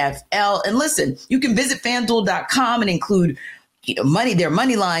NFL. And listen, you can visit FanDuel.com and include their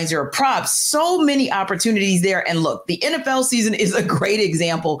money lines, their props, so many opportunities there. And look, the NFL season is a great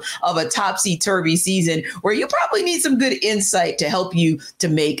example of a topsy-turvy season where you probably need some good insight to help you to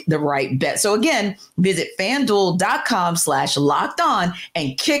make the right bet. So again, visit FanDuel.com/locked on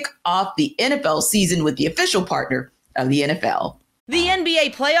and kick off the NFL season with the official partner of the NFL. The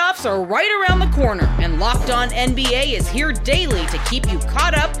NBA playoffs are right around the corner, and Locked On NBA is here daily to keep you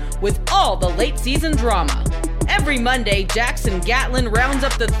caught up with all the late season drama. Every Monday, Jackson Gatlin rounds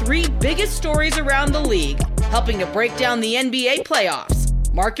up the 3 biggest stories around the league, helping to break down the NBA playoffs.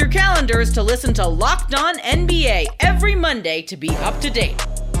 Mark your calendars to listen to Locked On NBA every Monday to be up to date.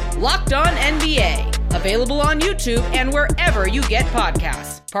 Locked On NBA, available on YouTube and wherever you get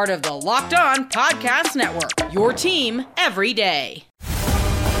podcasts. Part of the Locked On Podcast Network, your team every day.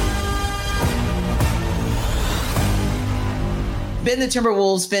 Ben, the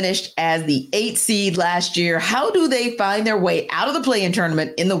Timberwolves finished as the 8th seed last year. How do they find their way out of the play-in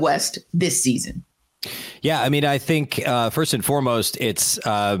tournament in the West this season? Yeah, I mean, I think first and foremost, it's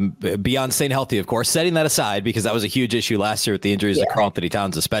beyond staying healthy, of course, setting that aside because that was a huge issue last year with the injuries of Karl Anthony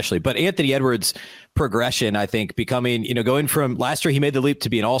Towns especially. But Anthony Edwards' progression, I think, becoming, going from last year, he made the leap to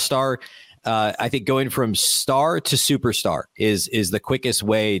be an all-star. I think going from star to superstar is the quickest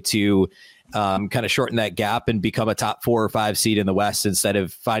way to kind of shorten that gap and become a top 4 or 5 seed in the West instead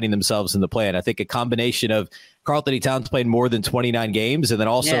of finding themselves in the play. And I think a combination of Karl-Anthony Towns playing more than 29 games and then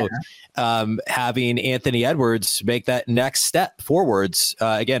also having Anthony Edwards make that next step forwards,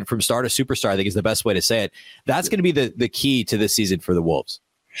 again, from star to superstar, I think is the best way to say it. That's going to be the key to this season for the Wolves.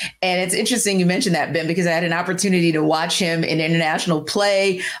 And it's interesting you mentioned that, Ben, because I had an opportunity to watch him in international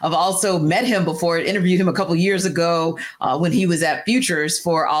play. I've also met him before, interviewed him a couple years ago when he was at Futures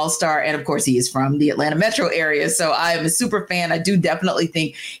for All-Star. And of course, he is from the Atlanta metro area. So I am a super fan. I do definitely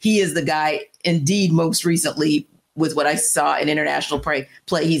think he is the guy, indeed, most recently, with what I saw in international play,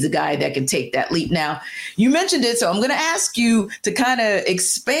 he's a guy that can take that leap. Now, you mentioned it, so I'm going to ask you to kind of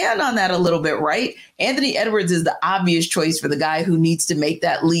expand on that a little bit, right? Anthony Edwards is the obvious choice for the guy who needs to make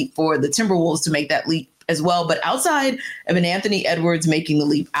that leap for the Timberwolves to make that leap as well. But outside of an Anthony Edwards making the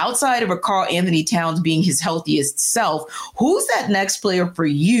leap, outside of a Karl-Anthony Towns being his healthiest self, who's that next player for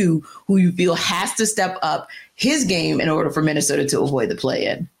you who you feel has to step up his game in order for Minnesota to avoid the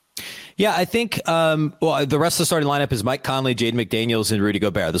play-in? Yeah, I think the rest of the starting lineup is Mike Conley, Jaden McDaniels, and Rudy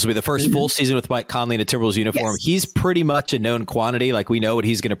Gobert. This will be the first full season with Mike Conley in a Timberwolves uniform. Yes. He's pretty much a known quantity. Like, we know what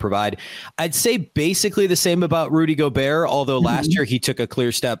he's going to provide. I'd say basically the same about Rudy Gobert, although last year he took a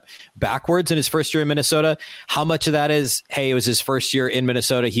clear step backwards in his first year in Minnesota. How much of that is, hey, it was his first year in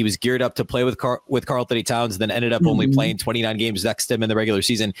Minnesota. He was geared up to play with Karl-Anthony Towns, then ended up only playing 29 games next to him in the regular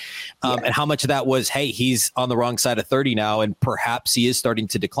season. And how much of that was, hey, he's on the wrong side of 30 now, and perhaps he is starting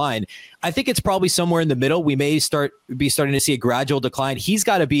to decline. I think it's probably somewhere in the middle. We may be starting to see a gradual decline. He's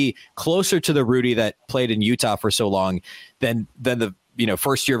got to be closer to the Rudy that played in Utah for so long than the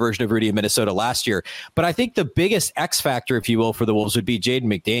first year version of Rudy in Minnesota last year. But I think the biggest X factor, if you will, for the Wolves would be Jaden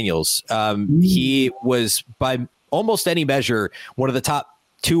McDaniels. He was by almost any measure one of the top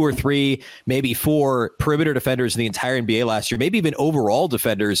 2 or 3, maybe 4 perimeter defenders in the entire NBA last year, maybe even overall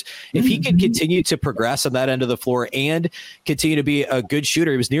defenders. If he can continue to progress on that end of the floor and continue to be a good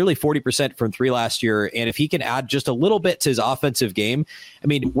shooter, he was nearly 40% from 3 last year. And if he can add just a little bit to his offensive game, I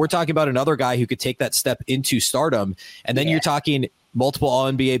mean, we're talking about another guy who could take that step into stardom. And then you're talking multiple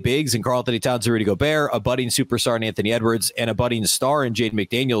All-NBA bigs in Karl-Anthony Towns and Rudy Gobert, a budding superstar in Anthony Edwards, and a budding star in Jaden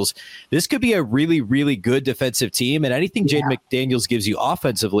McDaniels. This could be a really, really good defensive team, and anything Jaden McDaniels gives you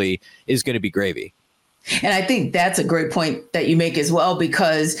offensively is going to be gravy. And I think that's a great point that you make as well,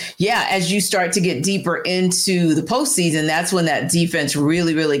 because, as you start to get deeper into the postseason, that's when that defense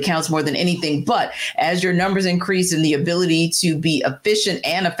really, really counts more than anything. But as your numbers increase and the ability to be efficient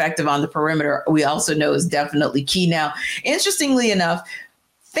and effective on the perimeter, we also know is definitely key. Now, interestingly enough,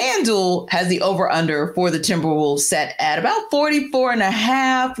 FanDuel has the over-under for the Timberwolves set at about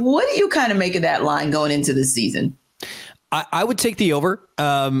 44.5. What do you kind of make of that line going into the season? I would take the over.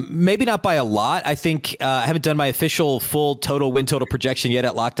 Maybe not by a lot. I think I haven't done my official full win total projection yet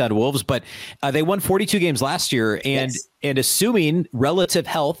at Locked On Wolves, but they won 42 games last year. And assuming relative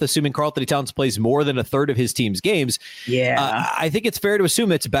health, assuming Karl-Anthony Towns plays more than a third of his team's games, I think it's fair to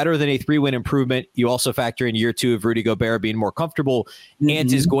assume it's better than a 3-win improvement. You also factor in year 2 of Rudy Gobert being more comfortable.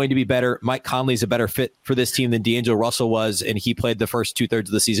 Ant is going to be better. Mike Conley's a better fit for this team than D'Angelo Russell was, and he played the first 2/3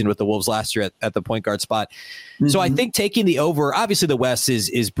 of the season with the Wolves last year at the point guard spot. So I think taking the over, obviously the West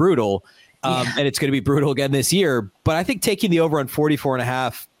is brutal, and it's going to be brutal again this year, but I think taking the over on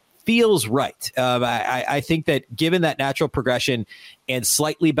 44.5 feels right. I think that given that natural progression and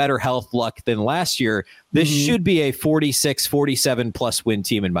slightly better health luck than last year, this should be a 46, 47 plus win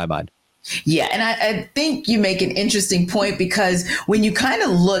team in my mind. Yeah. And I think you make an interesting point, because when you kind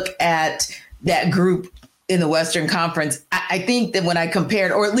of look at that group in the Western Conference, I think that when I compare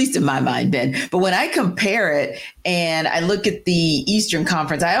it, or at least in my mind, Ben, but when I compare it and I look at the Eastern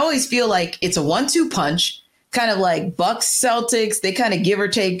Conference, I always feel like it's a 1-2 punch, kind of like Bucks, Celtics. They kind of give or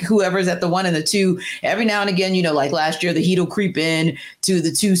take whoever's at the 1 and the 2. Every now and again, like last year, the Heat will creep in to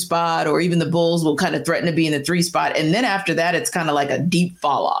the 2 spot, or even the Bulls will kind of threaten to be in the 3 spot. And then after that, it's kind of like a deep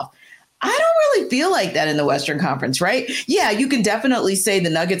fall off. I don't really feel like that in the Western Conference, right? Yeah, you can definitely say the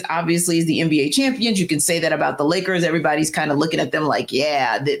Nuggets obviously is the NBA champions. You can say that about the Lakers. Everybody's kind of looking at them like,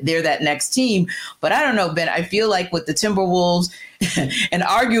 they're that next team. But I don't know, Ben, I feel like with the Timberwolves and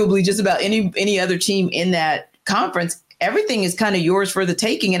arguably just about any other team in that conference, everything is kind of yours for the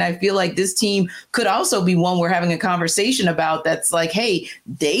taking. And I feel like this team could also be one we're having a conversation about that's like, hey,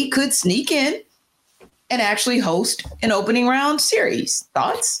 they could sneak in and actually host an opening round series.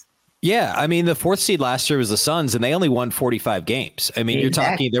 Thoughts? Yeah, I mean, the 4th seed last year was the Suns, and they only won 45 games. I mean, You're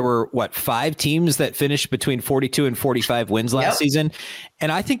talking, there were, 5 teams that finished between 42 and 45 wins last season?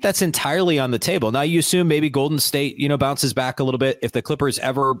 And I think that's entirely on the table. Now, you assume maybe Golden State, bounces back a little bit. If the Clippers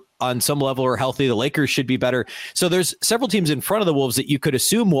ever on some level are healthy, the Lakers should be better. So there's several teams in front of the Wolves that you could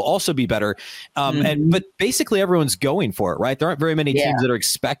assume will also be better. But basically everyone's going for it, right? There aren't very many teams that are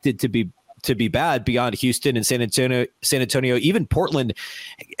expected to be bad beyond Houston and San Antonio. Even Portland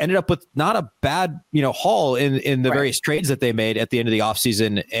ended up with not a bad, haul in the various trades that they made at the end of the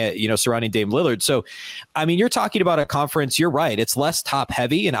offseason, surrounding Dame Lillard. So, I mean, you're talking about a conference, you're right. It's less top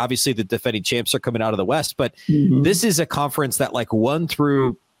heavy, and obviously the defending champs are coming out of the West, but this is a conference that 1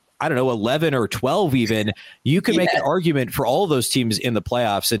 through 11 or 12 even, you can make an argument for all of those teams in the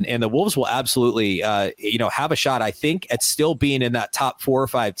playoffs. And the Wolves will absolutely, have a shot, I think, at still being in that top 4 or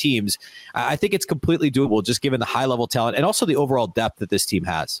 5 teams. I think it's completely doable, just given the high level talent and also the overall depth that this team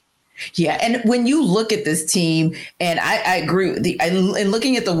has. Yeah. And when you look at this team, and I agree, in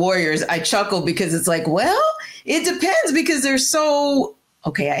looking at the Warriors, I chuckle because it's it depends because they're so,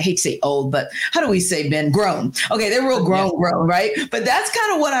 okay, I hate to say old, but how do we say, Ben? Grown. Okay, they're real grown, right? But that's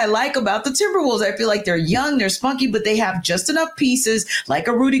kind of what I like about the Timberwolves. I feel like they're young, they're spunky, but they have just enough pieces, like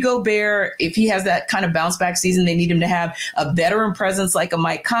a Rudy Gobert. If he has that kind of bounce back season, they need him to have a veteran presence like a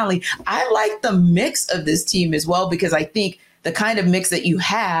Mike Conley. I like the mix of this team as well, because I think the kind of mix that you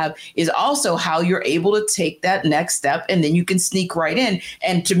have is also how you're able to take that next step, and then you can sneak right in.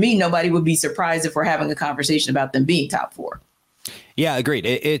 And to me, nobody would be surprised if we're having a conversation about them being top 4. Yeah, agreed.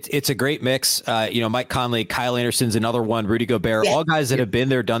 It's a great mix. Mike Conley, Kyle Anderson's another one, Rudy Gobert, all guys that have been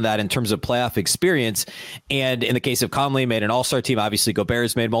there, done that in terms of playoff experience. And in the case of Conley, made an all-star team. Obviously,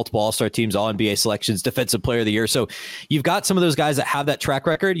 Gobert's made multiple all-star teams, all NBA selections, defensive player of the year. So you've got some of those guys that have that track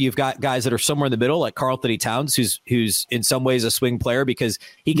record. You've got guys that are somewhere in the middle, like Karl Anthony Towns, who's in some ways a swing player because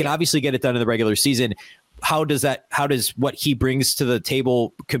he can obviously get it done in the regular season. How does what he brings to the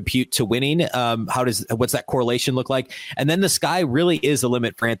table compute to winning? What's that correlation look like? And then the sky really is the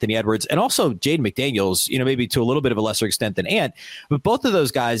limit for Anthony Edwards and also Jaden McDaniels, maybe to a little bit of a lesser extent than Ant. But both of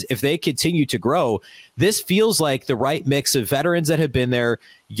those guys, if they continue to grow, this feels like the right mix of veterans that have been there,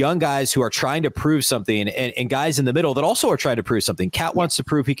 young guys who are trying to prove something, and guys in the middle that also are trying to prove something. Cat wants to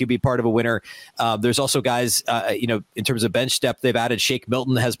prove he can be part of a winner. There's also guys, in terms of bench depth, they've added Shake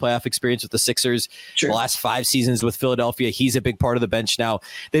Milton, has playoff experience with the Sixers. Sure. The last 5 seasons with Philadelphia, he's a big part of the bench now.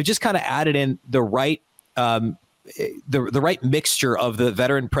 They've just kind of added in the right the right mixture of the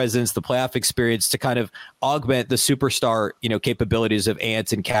veteran presence, the playoff experience to kind of augment the superstar, capabilities of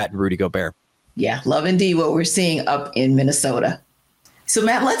Ant and Cat and Rudy Gobert. Yeah, love indeed what we're seeing up in Minnesota. So,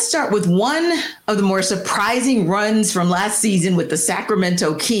 Matt, let's start with one of the more surprising runs from last season with the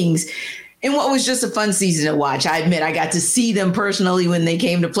Sacramento Kings in what was just a fun season to watch. I admit I got to see them personally when they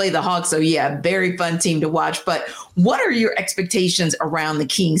came to play the Hawks. So, yeah, very fun team to watch. But what are your expectations around the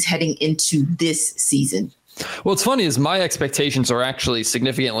Kings heading into this season? Well, what's funny is my expectations are actually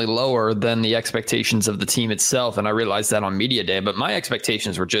significantly lower than the expectations of the team itself. And I realized that on media day, but my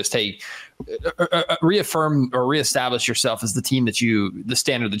expectations were just, hey, reaffirm or reestablish yourself as the team the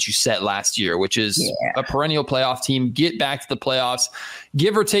standard that you set last year, which is a perennial playoff team. Get back to the playoffs,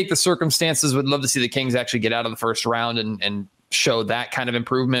 give or take the circumstances. Would love to see the Kings actually get out of the first round and show that kind of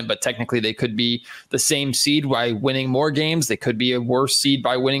improvement, but technically they could be the same seed by winning more games. They could be a worse seed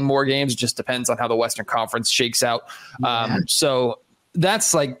by winning more games. It just depends on how the Western Conference shakes out. So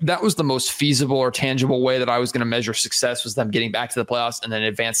that was the most feasible or tangible way that I was going to measure success, was them getting back to the playoffs and then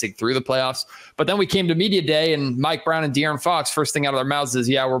advancing through the playoffs. But then we came to media day, and Mike Brown and De'Aaron Fox, first thing out of their mouths is,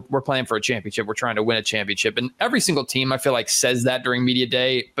 we're playing for a championship. We're trying to win a championship. And every single team, I feel like, says that during media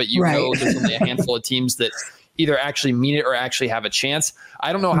day, but there's only a handful of teams that either actually mean it or actually have a chance.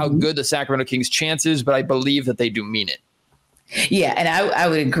 I don't know how good the Sacramento Kings chance is, but I believe that they do mean it. Yeah, and I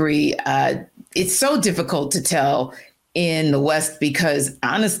would agree. It's so difficult to tell in the West because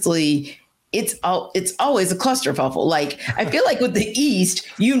honestly, it's always a clusterfuffle. Like, I feel like with the East,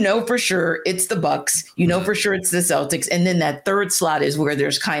 for sure it's the Bucks, for sure it's the Celtics, and then that third slot is where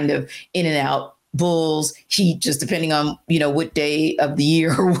there's kind of in and out. Bulls, Heat, just depending on, what day of the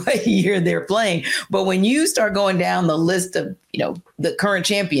year or what year they're playing. But when you start going down the list of, the current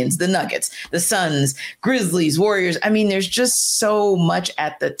champions, the Nuggets, the Suns, Grizzlies, Warriors, I mean, there's just so much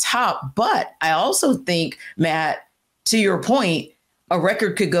at the top. But I also think, Matt, to your point, a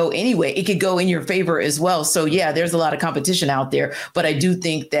record could go anyway. It could go in your favor as well. So, yeah, there's a lot of competition out there. But I do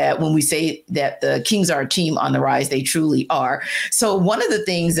think that when we say that the Kings are a team on the rise, they truly are. So one of the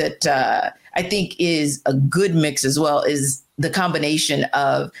things that I think is a good mix as well is the combination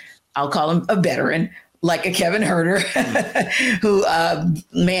of, I'll call him a veteran, like a Kevin Herter, who,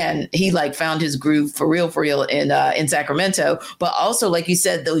 man, he like found his groove for real in Sacramento. But also, like you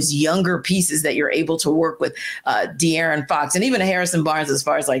said, those younger pieces that you're able to work with, De'Aaron Fox and even Harrison Barnes, as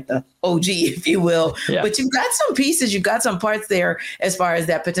far as like the OG, if you will. Yeah. But you've got some pieces, you've got some parts there as far as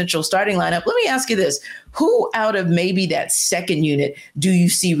that potential starting lineup. Let me ask you this. Who out of maybe that second unit do you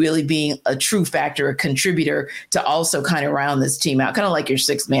see really being a true factor, a contributor to also kind of round this team out, kind of like your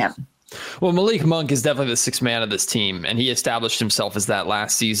sixth man? Well, Malik Monk is definitely the sixth man of this team, and he established himself as that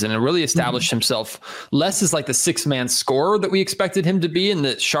last season and really established himself less as like the six-man scorer that we expected him to be, and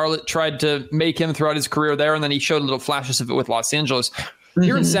that Charlotte tried to make him throughout his career there, and then he showed little flashes of it with Los Angeles.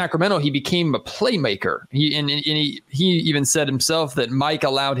 Here in Sacramento, he became a playmaker. He even said himself that Mike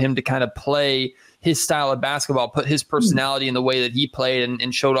allowed him to kind of play his style of basketball, put his personality in the way that he played,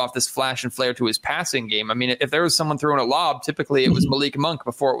 and showed off this flash and flare to his passing game. I mean, if there was someone throwing a lob, typically it was Malik Monk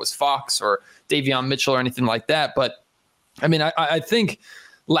before it was Fox or Davion Mitchell or anything like that. But I mean, I think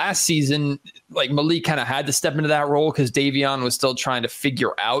last season, like Malik kind of had to step into that role because Davion was still trying to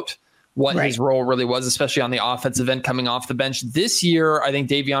figure out what his role really was, especially on the offensive end coming off the bench. This year, I think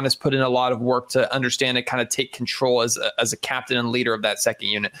Davion has put in a lot of work to understand and kind of take control as a captain and leader of that second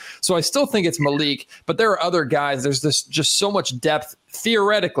unit. So I still think it's Malik, but there are other guys. There's just so much depth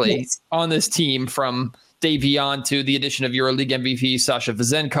theoretically on this team, from Davion to the addition of EuroLeague MVP Sasha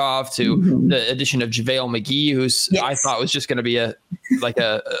Vezenkov to the addition of JaVale McGee, who's I thought was just going to be a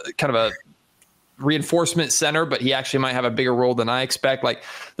kind of a reinforcement center, but he actually might have a bigger role than I expect. Like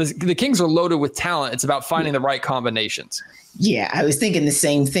the Kings are loaded with talent. It's about finding the right combinations. Yeah, I was thinking the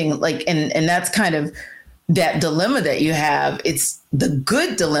same thing. Like, and that's kind of that dilemma that you have. It's the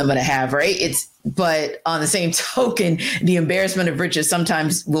good dilemma to have, right? But on the same token, the embarrassment of riches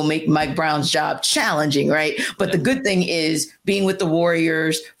sometimes will make Mike Brown's job challenging, right? But the good thing is, being with the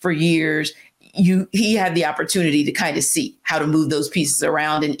Warriors for years, he had the opportunity to kind of see how to move those pieces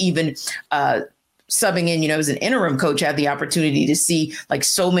around, and even subbing in, as an interim coach, had the opportunity to see like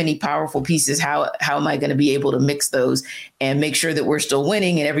so many powerful pieces. How am I going to be able to mix those and make sure that we're still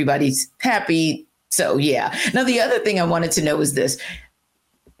winning and everybody's happy? So, yeah. Now, the other thing I wanted to know is this.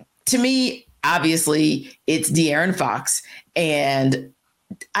 To me, obviously, it's De'Aaron Fox, and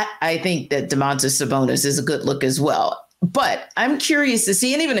I think that Domantas Sabonis is a good look as well. But I'm curious to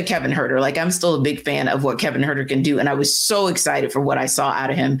see, and even a Kevin Herter, like I'm still a big fan of what Kevin Herter can do. And I was so excited for what I saw out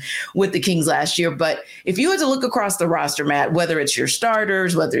of him with the Kings last year. But if you had to look across the roster, Matt, whether it's your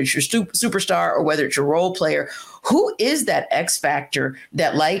starters, whether it's your superstar, or whether it's your role player, who is that X factor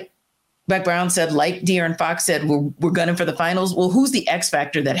that, like Mike Brown said, like De'Aaron Fox said, we're gunning for the finals? Well, who's the X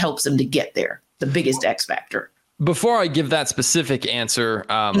factor that helps them to get there? The biggest X factor? Before I give that specific answer,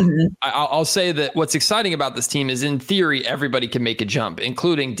 I'll say that what's exciting about this team is, in theory, everybody can make a jump,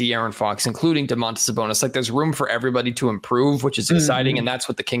 including De'Aaron Fox, including Domantas Sabonis. Like, there's room for everybody to improve, which is exciting. And that's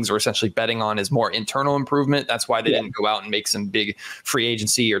what the Kings are essentially betting on, is more internal improvement. That's why they didn't go out and make some big free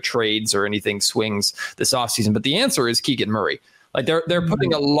agency or trades or anything swings this offseason. But the answer is Keegan Murray. Like, they're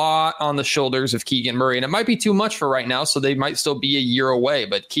putting a lot on the shoulders of Keegan Murray, and it might be too much for right now, so they might still be a year away.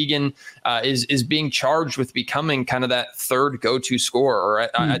 But Keegan is being charged with becoming kind of that third go-to scorer, or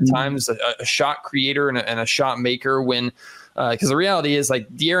at times a shot creator and a shot maker when because the reality is, like,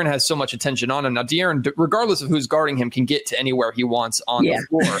 De'Aaron has so much attention on him. Now, De'Aaron, regardless of who's guarding him, can get to anywhere he wants on the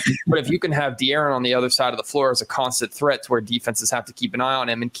floor. But if you can have De'Aaron on the other side of the floor as a constant threat to where defenses have to keep an eye on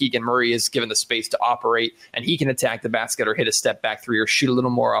him, and Keegan Murray is given the space to operate, and he can attack the basket or hit a step back three or shoot a little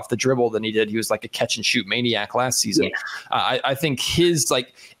more off the dribble than he did. He was like a catch and shoot maniac last season. I think his,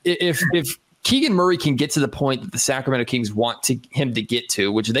 like, if Keegan Murray can get to the point that the Sacramento Kings want him to get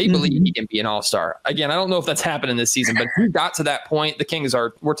to, which they believe he can be an all-star. Again, I don't know if that's happening this season, but if he got to that point, the Kings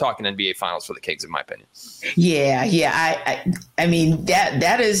we're talking NBA Finals for the Kings, in my opinion. I mean,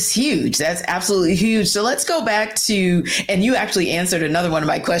 that is huge. That's absolutely huge. So let's go back to, and you actually answered another one of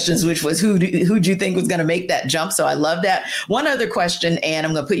my questions, which was who do you think was going to make that jump? So I love that. One other question, and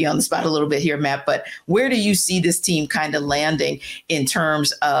I'm going to put you on the spot a little bit here, Matt, but where do you see this team kind of landing in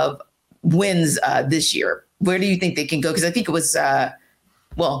terms of wins this year? Where do you think they can go? Because I think it was, let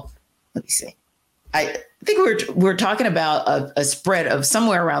me see. I think we're talking about a spread of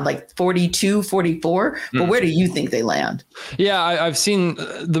somewhere around like 42, 44. But where do you think they land? Yeah, I've seen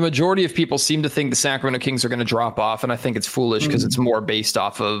the majority of people seem to think the Sacramento Kings are going to drop off. And I think it's foolish because it's more based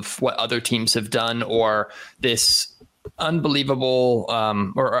off of what other teams have done, or this unbelievable,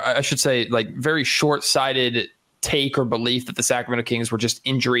 or I should say, like, very short-sighted take or belief that the Sacramento Kings were just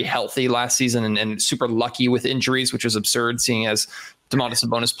injury healthy last season and super lucky with injuries, which was absurd, seeing as Domantas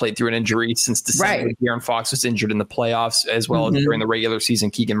Sabonis played through an injury since December. Right. De'Aaron Fox was injured in the playoffs as well as during the regular season.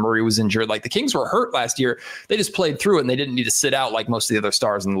 Keegan Murray was injured. Like the Kings were hurt last year. They just played through it and they didn't need to sit out like most of the other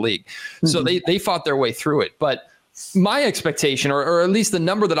stars in the league. So they fought their way through it. But my expectation, or at least the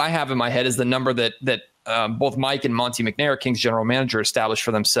number that I have in my head, is the number that both Mike and Monty McNair, Kings general manager, established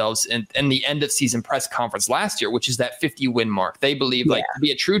for themselves in the end of season press conference last year, which is that 50 win mark. They believe like to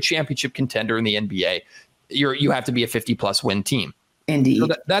be a true championship contender in the NBA, you have to be a 50 plus win team. Indeed. So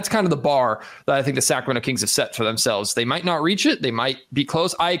that's kind of the bar that I think the Sacramento Kings have set for themselves. They might not reach it. They might be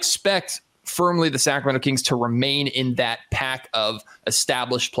close. I expect firmly the Sacramento Kings to remain in that pack of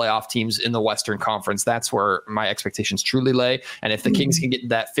established playoff teams in the Western Conference. That's where my expectations truly lay. And if the Kings can get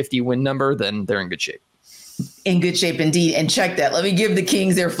that 50 win number, then they're in good shape. In good shape indeed. And check that. Let me give the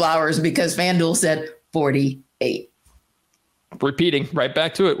Kings their flowers because FanDuel said 48. Repeating right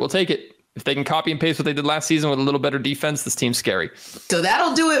back to it. We'll take it. If they can copy and paste what they did last season with a little better defense, this team's scary. So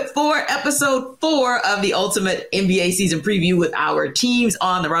that'll do it for episode 4 of the Ultimate NBA Season Preview with our teams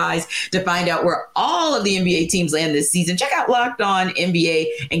on the rise. To find out where all of the NBA teams land this season, check out Locked On NBA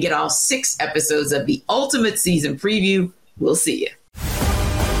and get all 6 episodes of the Ultimate Season Preview. We'll see you.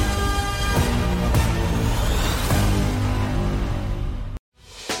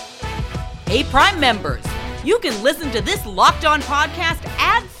 Hey, Prime members, you can listen to this Locked On podcast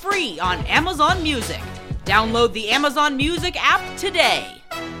ad-free on Amazon Music. Download the Amazon Music app today.